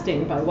to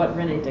testing by what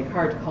René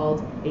Descartes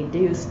called a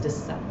deus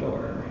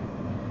deceptor,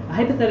 a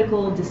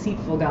hypothetical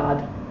deceitful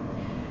god.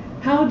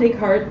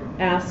 Descartes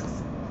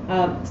asks,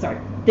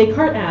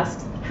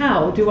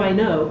 how do I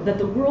know that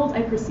the world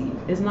I perceive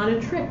is not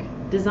a trick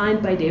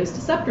designed by deus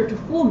deceptor to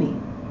fool me?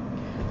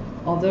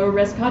 Although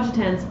res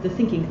cogitans, the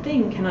thinking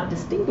thing, cannot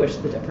distinguish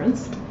the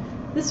difference,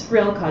 this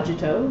frail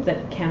cogito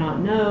that cannot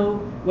know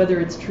whether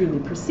it's truly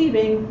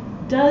perceiving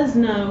does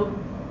know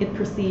it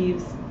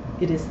perceives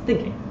it is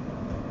thinking.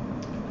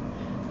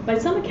 By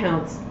some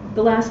accounts,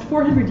 the last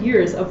 400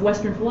 years of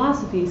Western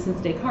philosophy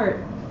since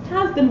Descartes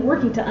have been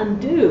working to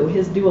undo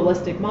his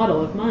dualistic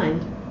model of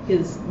mind,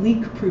 his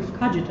leak-proof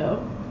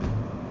cogito.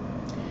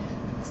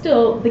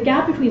 Still, the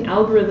gap between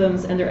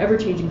algorithms and their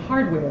ever-changing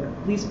hardware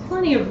leaves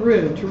plenty of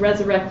room to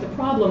resurrect the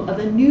problem of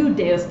a new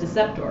deus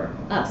deceptor,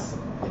 us,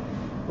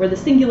 where the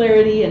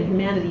singularity and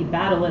humanity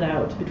battle it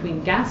out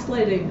between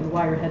gaslighting and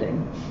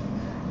wireheading.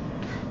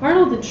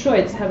 Arnold and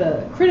Schweitz have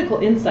a critical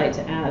insight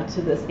to add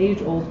to this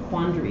age-old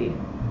quandary.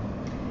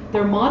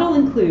 Their model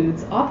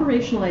includes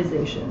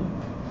operationalization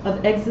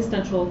of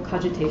existential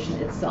cogitation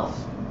itself.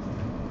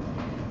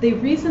 They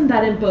reason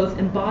that in both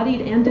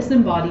embodied and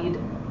disembodied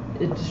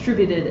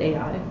distributed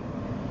AI,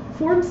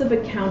 forms of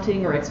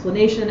accounting or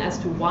explanation as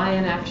to why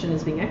an action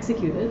is being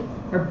executed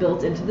are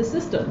built into the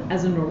system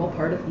as a normal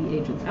part of the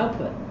agent's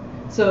output.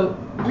 So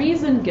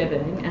reason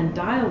giving and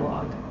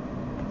dialogue,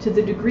 to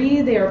the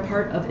degree they are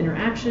part of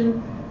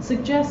interaction,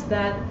 suggests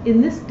that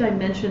in this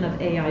dimension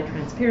of AI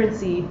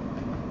transparency,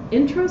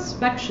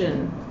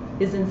 introspection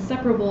is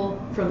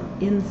inseparable from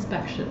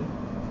inspection.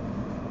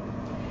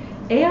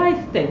 AI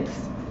thinks,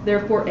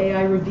 therefore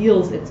AI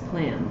reveals its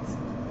plans.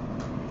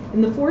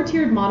 In the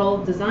four-tiered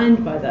model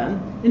designed by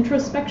them,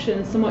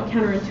 introspection somewhat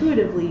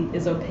counterintuitively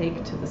is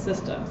opaque to the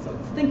system. So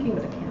it's thinking,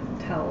 but it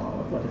can't tell all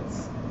of what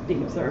it's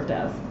being observed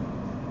as.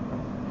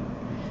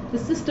 The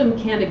system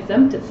can't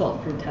exempt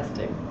itself from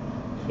testing.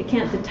 It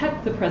can't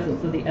detect the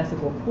presence of the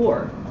ethical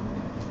core.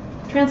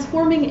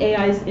 Transforming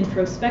AI's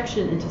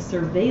introspection into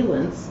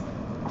surveillance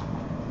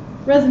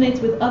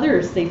resonates with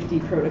other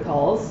safety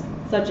protocols,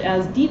 such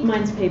as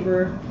DeepMind's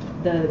paper,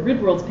 the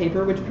Ridworld's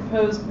paper, which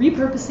proposed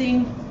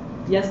repurposing,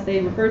 yes,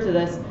 they refer to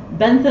this,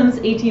 Bentham's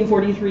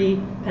 1843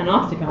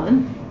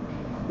 panopticon.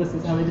 This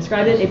is how they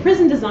describe it, a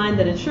prison design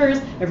that ensures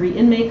every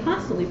inmate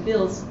constantly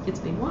feels it's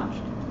being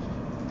watched,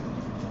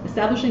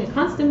 establishing a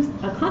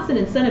constant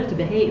incentive to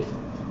behave.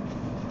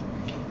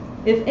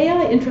 If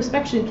AI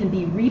introspection can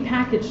be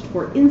repackaged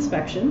for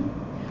inspection,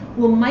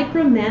 will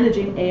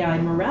micromanaging AI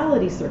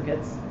morality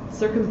circuits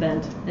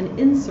circumvent an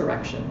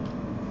insurrection?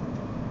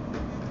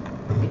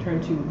 We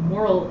turn to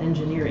moral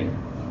engineering.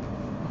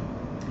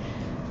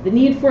 The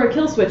need for a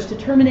kill switch to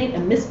terminate a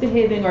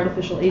misbehaving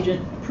artificial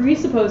agent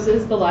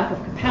presupposes the lack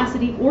of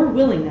capacity or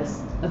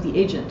willingness of the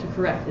agent to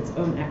correct its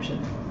own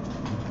action.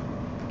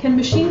 Can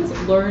machines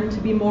learn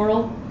to be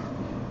moral?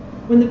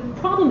 When the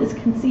problem is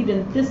conceived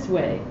in this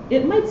way,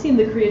 it might seem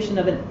the creation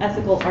of an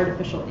ethical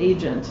artificial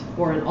agent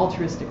or an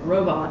altruistic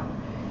robot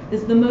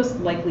is the most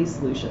likely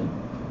solution.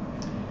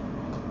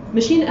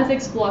 Machine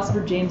ethics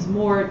philosopher James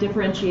Moore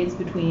differentiates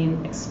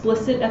between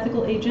explicit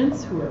ethical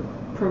agents, who are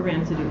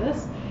programmed to do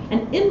this,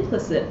 and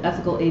implicit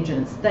ethical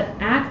agents that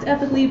act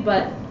ethically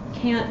but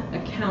can't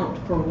account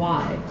for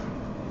why.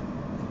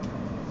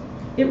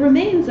 It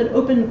remains an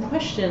open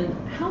question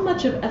how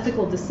much of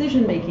ethical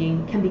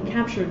decision-making can be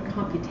captured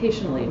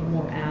computationally.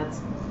 More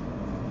ads.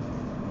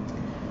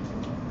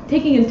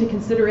 Taking into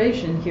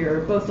consideration here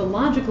both the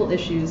logical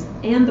issues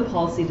and the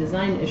policy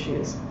design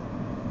issues.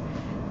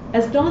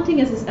 As daunting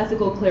as this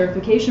ethical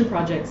clarification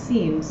project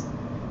seems,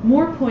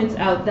 Moore points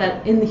out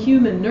that in the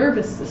human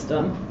nervous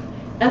system,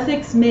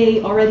 ethics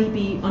may already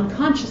be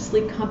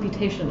unconsciously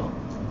computational.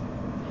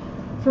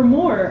 For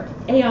Moore,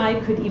 AI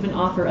could even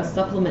offer a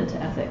supplement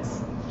to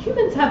ethics.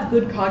 Humans have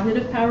good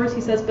cognitive powers, he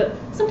says, but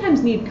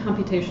sometimes need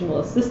computational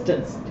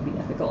assistance to be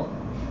ethical.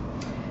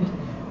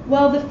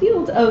 While the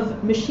field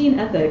of machine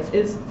ethics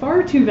is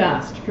far too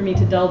vast for me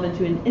to delve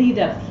into in any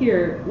depth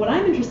here, what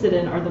I'm interested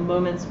in are the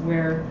moments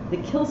where the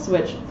kill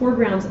switch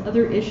foregrounds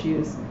other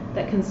issues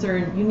that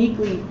concern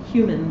uniquely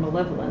human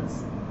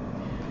malevolence.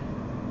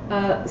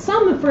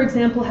 Some, for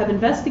example, have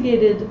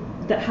investigated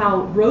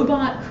how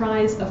robot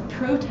cries of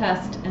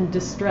protest and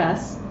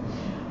distress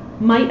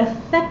might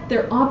affect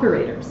their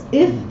operators,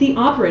 if the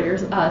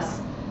operators,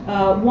 us,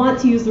 want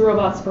to use the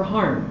robots for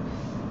harm.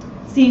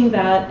 Seeing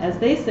that, as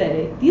they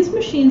say, these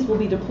machines will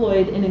be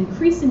deployed in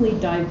increasingly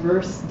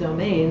diverse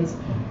domains,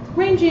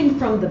 ranging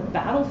from the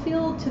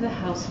battlefield to the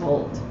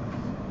household.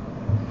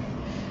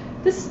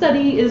 This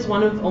study is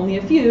one of only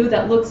a few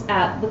that looks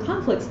at the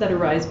conflicts that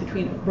arise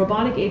between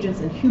robotic agents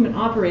and human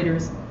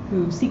operators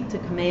who seek to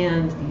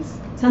command these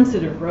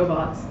sensitive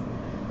robots.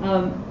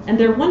 And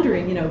they're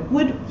wondering,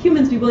 would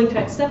humans be willing to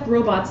accept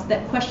robots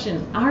that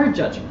question our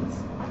judgments?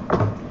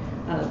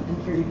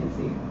 And here you can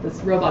see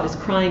this robot is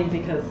crying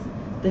because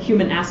the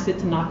human asked it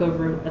to knock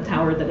over a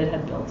tower that it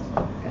had built.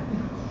 Okay.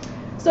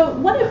 So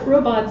what if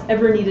robots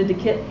ever needed to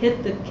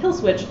hit the kill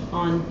switch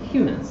on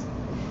humans?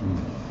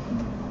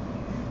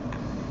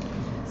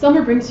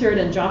 Summer Bringshirt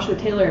and Joshua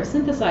Taylor have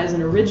synthesized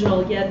an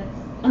original yet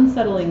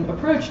unsettling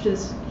approach to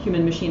this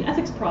human-machine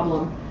ethics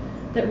problem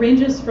that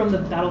ranges from the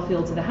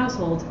battlefield to the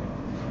household.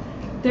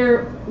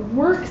 Their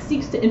work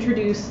seeks to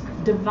introduce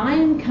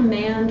divine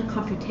command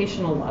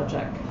computational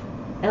logic,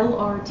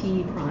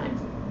 LRT prime,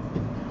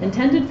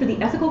 intended for the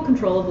ethical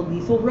control of a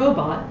lethal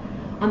robot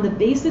on the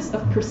basis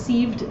of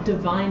perceived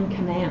divine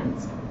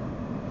commands.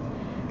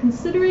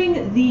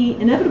 Considering the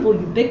inevitable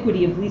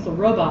ubiquity of lethal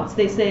robots,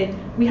 they say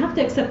we have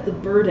to accept the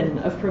burden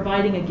of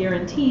providing a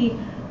guarantee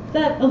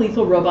that a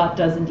lethal robot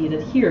does indeed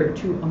adhere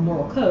to a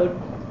moral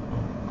code.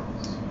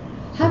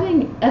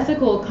 Having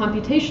ethical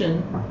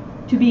computation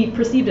to be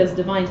perceived as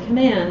divine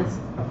commands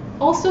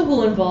also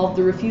will involve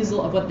the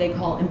refusal of what they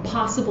call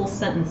impossible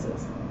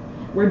sentences,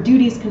 where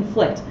duties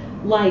conflict,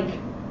 like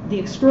the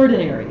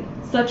extraordinary,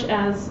 such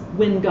as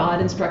when God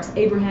instructs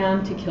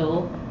Abraham to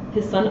kill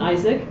his son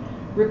Isaac,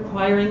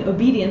 requiring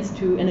obedience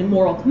to an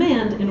immoral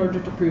command in order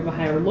to prove a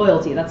higher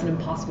loyalty. That's an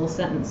impossible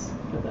sentence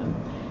for them.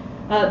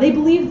 They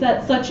believe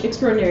that such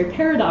extraordinary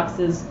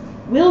paradoxes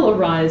will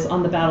arise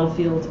on the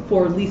battlefield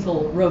for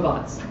lethal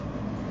robots.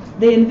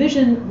 They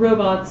envision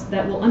robots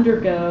that will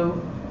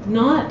undergo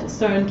not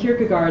Søren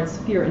Kierkegaard's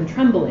fear and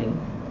trembling,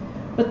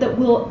 but that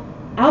will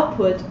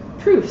output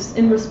proofs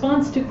in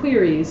response to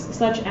queries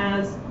such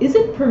as, is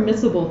it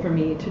permissible for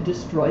me to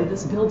destroy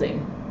this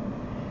building?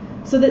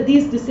 So that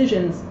these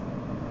decisions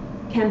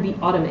can be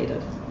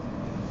automated.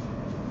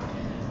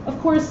 Of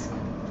course,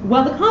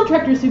 while the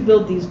contractors who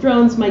build these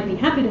drones might be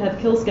happy to have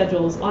kill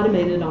schedules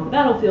automated on the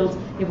battlefield,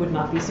 it would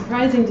not be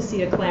surprising to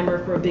see a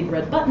clamor for a big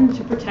red button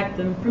to protect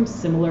them from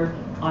similar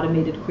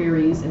automated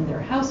queries in their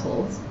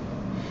households.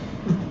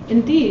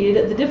 Indeed,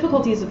 the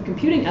difficulties of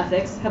computing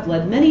ethics have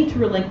led many to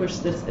relinquish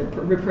this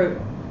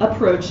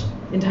approach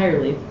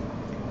entirely.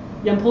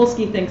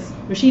 Yampolsky thinks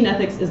machine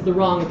ethics is the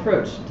wrong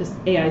approach to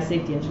AI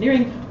safety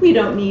engineering. We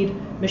don't need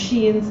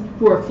machines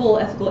who are full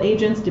ethical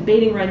agents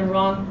debating right and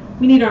wrong.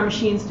 We need our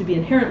machines to be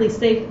inherently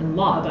safe and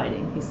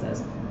law-abiding, he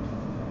says.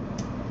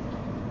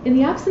 In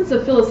the absence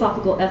of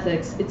philosophical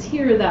ethics, it's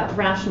here that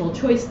rational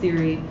choice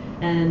theory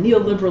and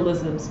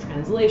neoliberalism's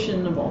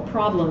translation of all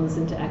problems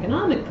into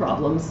economic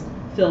problems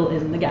fill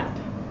in the gap,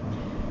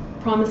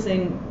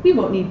 promising we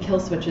won't need kill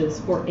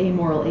switches for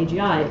amoral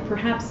AGI,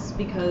 perhaps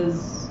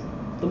because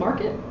the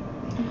market?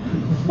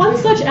 One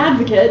such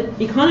advocate,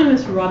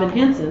 economist Robin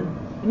Hanson,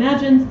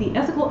 imagines the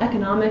ethical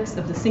economics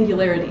of the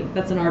singularity.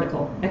 That's an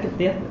article,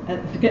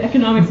 the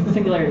economics of the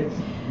singularity.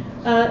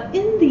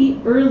 In the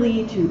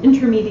early to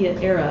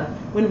intermediate era,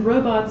 when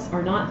robots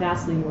are not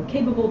vastly more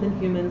capable than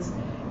humans,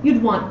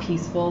 you'd want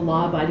peaceful,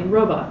 law-abiding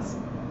robots.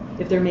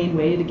 If their main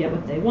way to get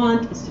what they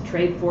want is to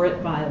trade for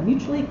it via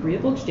mutually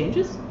agreeable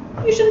exchanges,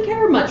 you shouldn't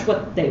care much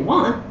what they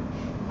want.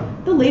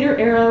 The later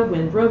era,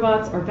 when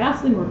robots are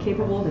vastly more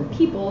capable than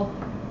people,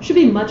 should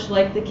be much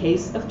like the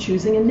case of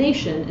choosing a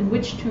nation in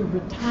which to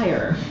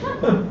retire.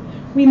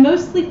 We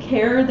mostly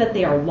care that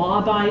they are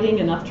law-abiding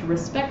enough to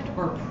respect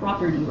our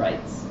property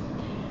rights.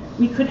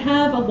 We could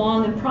have a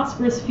long and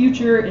prosperous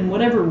future in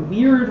whatever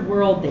weird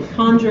world they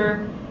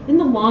conjure. In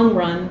the long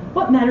run,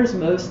 what matters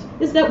most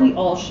is that we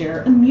all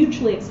share a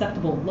mutually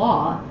acceptable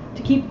law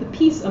to keep the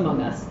peace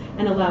among us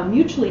and allow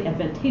mutually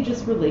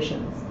advantageous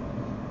relations.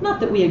 Not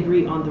that we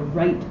agree on the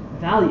right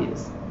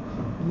values.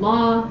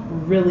 Law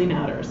really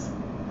matters.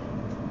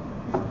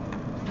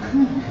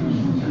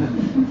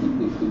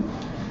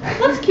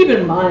 Let's keep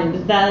in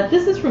mind that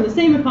this is from the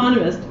same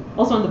economist,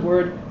 also on the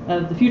board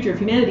of the Future of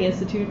Humanity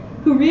Institute,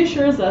 who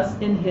reassures us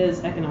in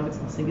his Economics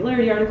of the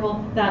Singularity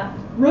article that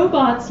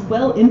robots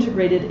well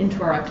integrated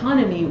into our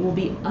economy will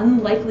be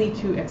unlikely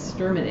to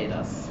exterminate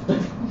us.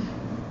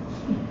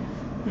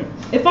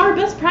 If our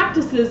best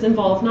practices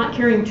involve not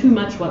caring too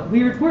much what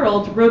weird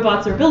world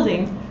robots are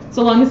building,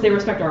 so long as they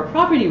respect our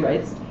property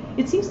rights,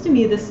 it seems to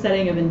me this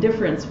setting of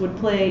indifference would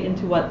play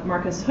into what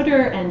Marcus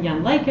Hutter and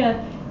Jan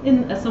Leike,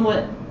 in a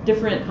somewhat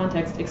different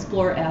context,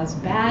 explore as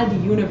bad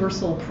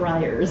universal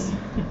priors.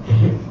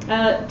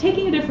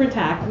 Taking a different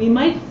tack, we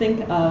might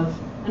think of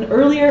an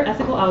earlier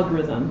ethical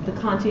algorithm, the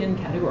Kantian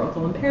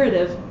categorical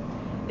imperative.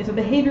 If a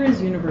behavior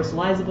is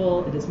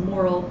universalizable, it is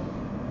moral.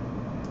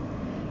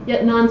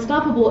 Yet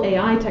non-stoppable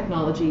AI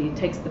technology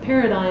takes the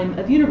paradigm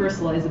of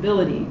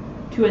universalizability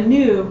to a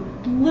new,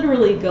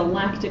 literally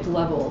galactic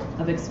level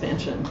of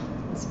expansion.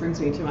 This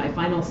brings me to my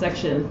final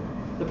section,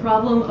 the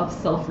problem of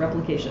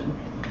self-replication.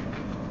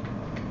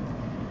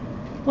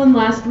 One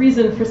last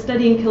reason for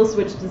studying kill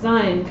switch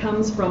design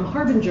comes from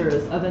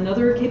harbingers of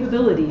another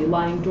capability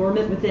lying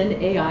dormant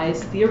within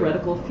AI's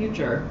theoretical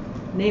future,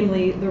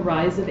 namely the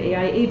rise of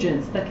AI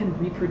agents that can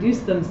reproduce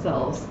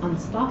themselves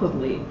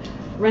unstoppably,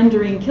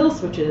 rendering kill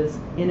switches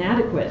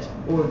inadequate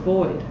or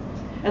void.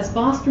 As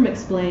Bostrom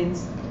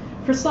explains,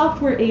 for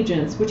software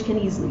agents which can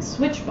easily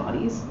switch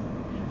bodies,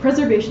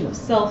 preservation of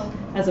self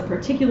as a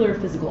particular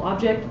physical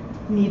object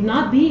need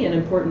not be an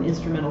important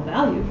instrumental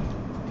value.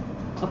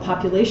 A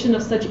population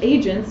of such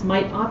agents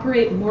might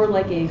operate more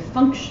like a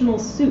functional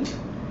soup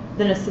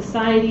than a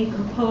society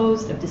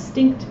composed of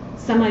distinct,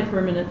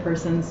 semi-permanent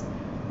persons.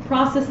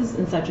 Processes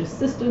in such a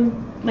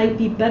system might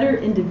be better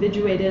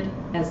individuated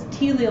as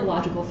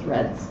teleological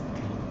threads.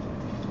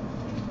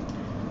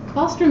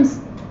 Bostrom's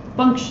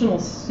functional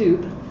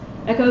soup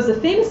echoes a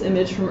famous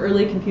image from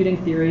early computing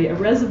theory, a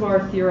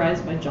reservoir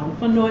theorized by John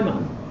von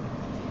Neumann,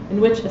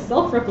 in which a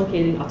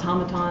self-replicating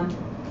automaton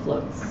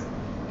floats.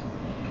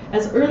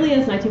 As early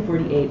as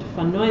 1948,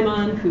 von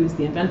Neumann, who's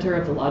the inventor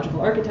of the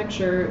logical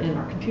architecture in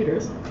our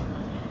computers,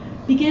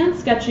 began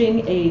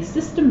sketching a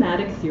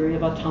systematic theory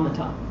of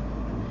automata.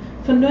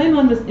 Von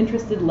Neumann was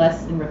interested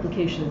less in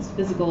replication's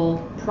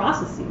physical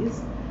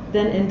processes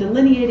than in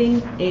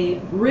delineating a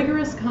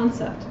rigorous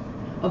concept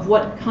of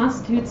what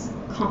constitutes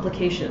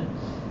complication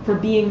for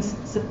beings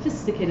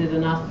sophisticated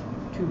enough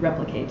to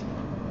replicate.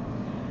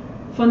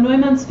 Von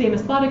Neumann's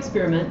famous thought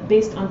experiment,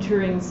 based on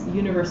Turing's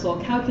universal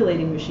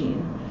calculating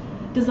machine,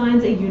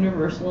 designs a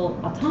universal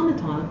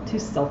automaton to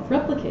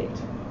self-replicate.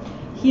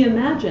 He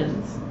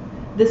imagines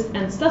this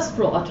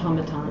ancestral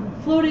automaton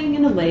floating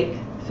in a lake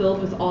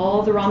filled with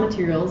all the raw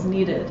materials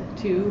needed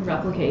to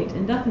replicate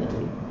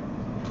indefinitely.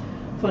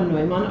 Von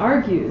Neumann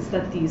argues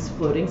that these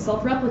floating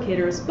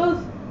self-replicators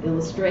both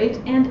illustrate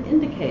and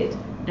indicate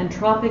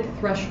entropic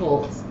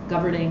thresholds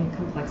governing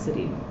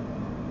complexity.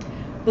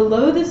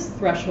 Below this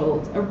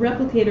threshold, a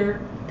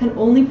replicator can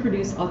only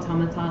produce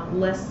automata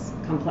less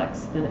complex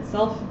than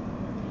itself.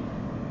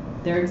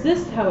 There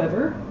exists,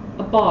 however,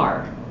 a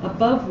bar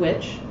above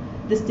which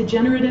this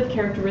degenerative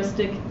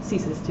characteristic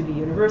ceases to be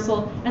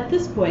universal. At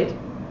this point,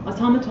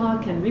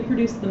 automata can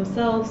reproduce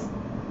themselves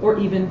or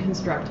even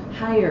construct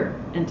higher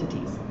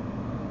entities.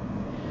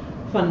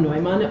 Von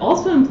Neumann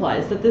also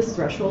implies that this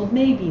threshold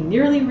may be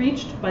nearly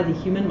reached by the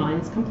human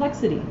mind's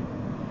complexity,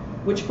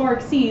 which far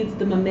exceeds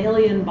the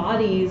mammalian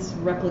body's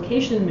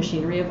replication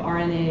machinery of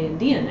RNA and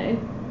DNA.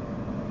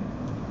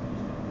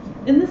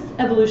 In this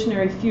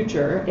evolutionary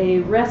future, a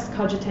res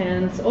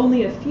cogitans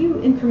only a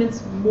few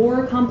increments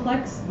more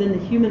complex than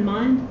the human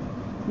mind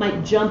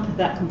might jump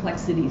that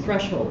complexity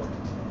threshold,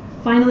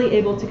 finally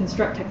able to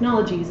construct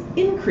technologies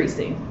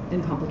increasing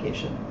in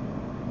complication.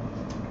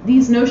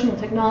 These notional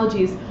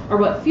technologies are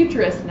what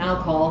futurists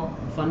now call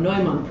von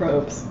Neumann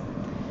probes.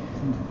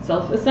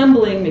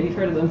 Self-assembling, maybe you've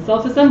heard of them,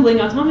 self-assembling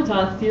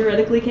automata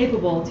theoretically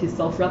capable to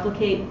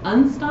self-replicate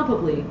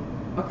unstoppably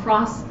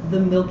across the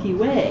Milky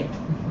Way,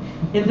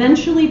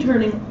 eventually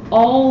turning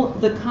all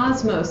the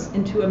cosmos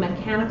into a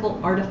mechanical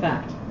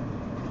artifact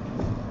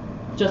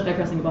just by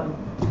pressing a button.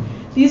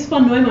 These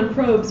von Neumann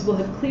probes will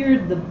have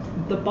cleared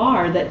the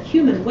bar that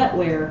human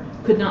wetware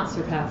could not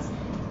surpass.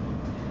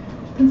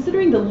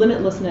 Considering the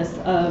limitlessness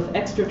of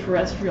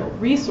extraterrestrial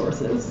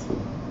resources,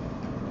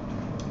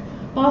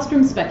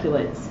 Bostrom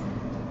speculates,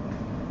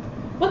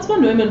 once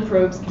von Neumann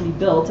probes can be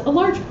built, a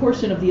large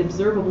portion of the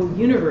observable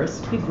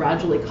universe to be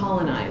gradually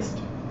colonized.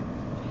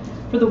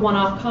 For the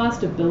one-off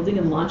cost of building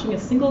and launching a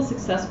single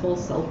successful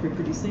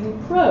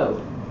self-reproducing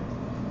probe.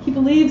 He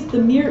believes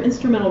the mere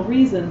instrumental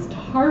reasons to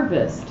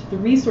harvest the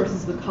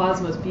resources of the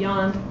cosmos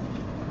beyond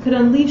could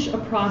unleash a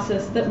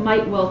process that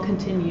might well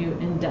continue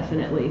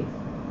indefinitely.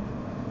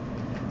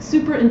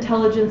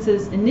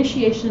 Superintelligence's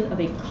initiation of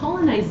a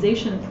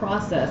colonization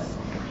process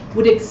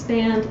would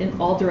expand in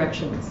all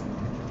directions.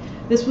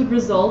 This would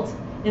result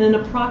in an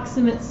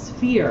approximate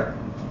sphere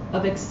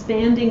of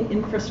expanding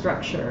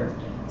infrastructure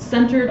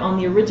centered on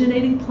the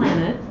originating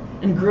planet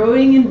and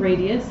growing in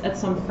radius at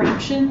some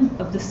fraction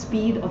of the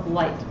speed of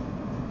light.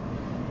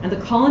 And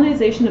the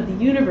colonization of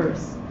the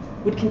universe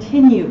would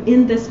continue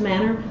in this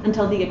manner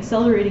until the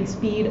accelerating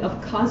speed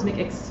of cosmic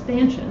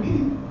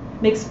expansion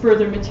makes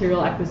further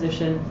material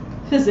acquisition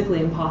physically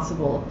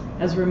impossible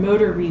as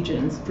remoter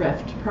regions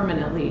drift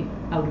permanently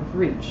out of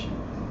reach.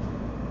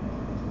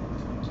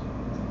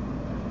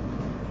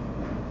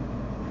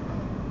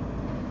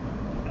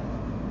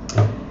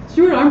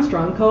 Stuart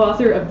Armstrong,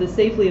 co-author of the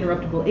Safely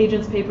Interruptible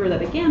Agents paper that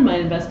began my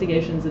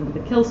investigations into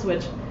the kill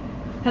switch,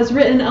 has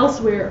written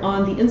elsewhere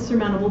on the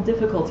insurmountable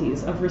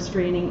difficulties of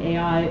restraining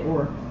AI,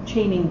 or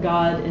chaining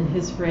God in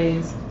his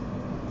phrase.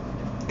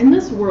 In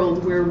this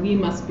world where we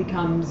must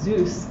become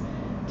Zeus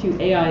to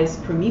AI's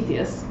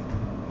Prometheus,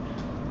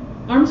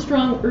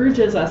 Armstrong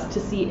urges us to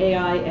see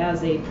AI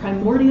as a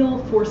primordial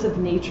force of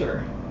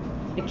nature,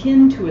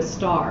 akin to a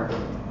star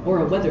or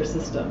a weather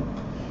system.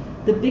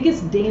 The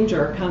biggest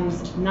danger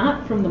comes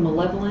not from the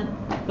malevolent,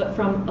 but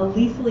from a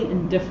lethally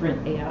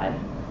indifferent AI.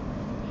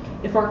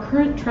 If our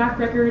current track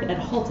record at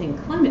halting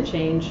climate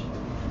change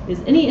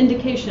is any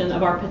indication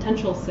of our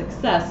potential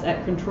success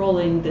at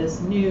controlling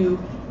this new,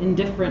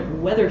 indifferent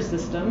weather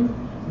system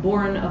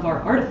born of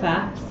our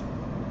artifacts,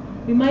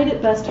 we might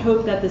at best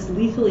hope that this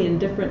lethally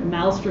indifferent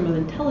maelstrom of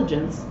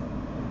intelligence,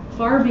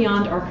 far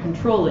beyond our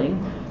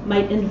controlling,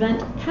 might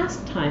invent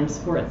pastimes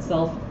for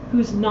itself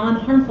whose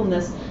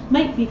non-harmfulness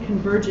might be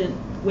convergent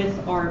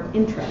with our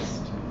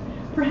interest.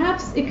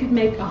 Perhaps it could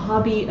make a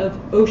hobby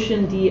of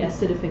ocean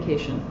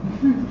de-acidification,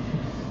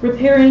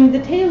 repairing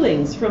the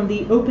tailings from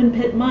the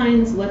open-pit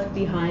mines left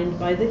behind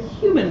by the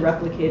human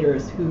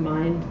replicators who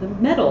mined the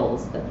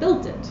metals that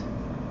built it.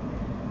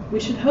 We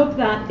should hope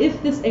that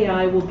if this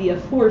AI will be a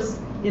force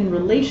in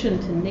relation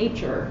to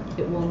nature,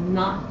 it will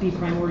not be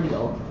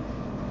primordial.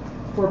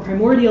 For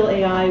primordial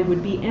AI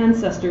would be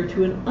ancestor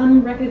to an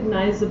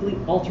unrecognizably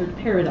altered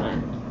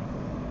paradigm,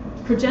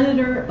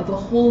 progenitor of a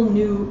whole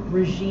new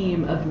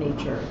regime of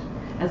nature,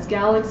 as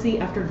galaxy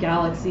after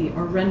galaxy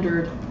are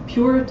rendered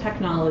pure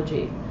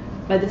technology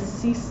by the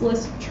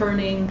ceaseless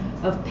churning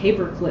of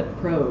paperclip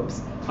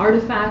probes,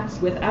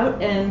 artifacts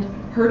without end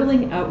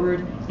hurtling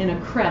outward in a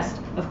crest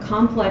of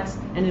complex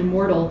and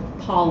immortal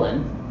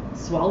pollen,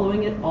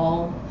 swallowing it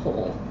all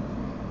whole.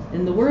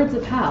 In the words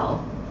of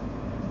Hal,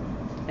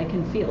 I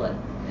can feel it.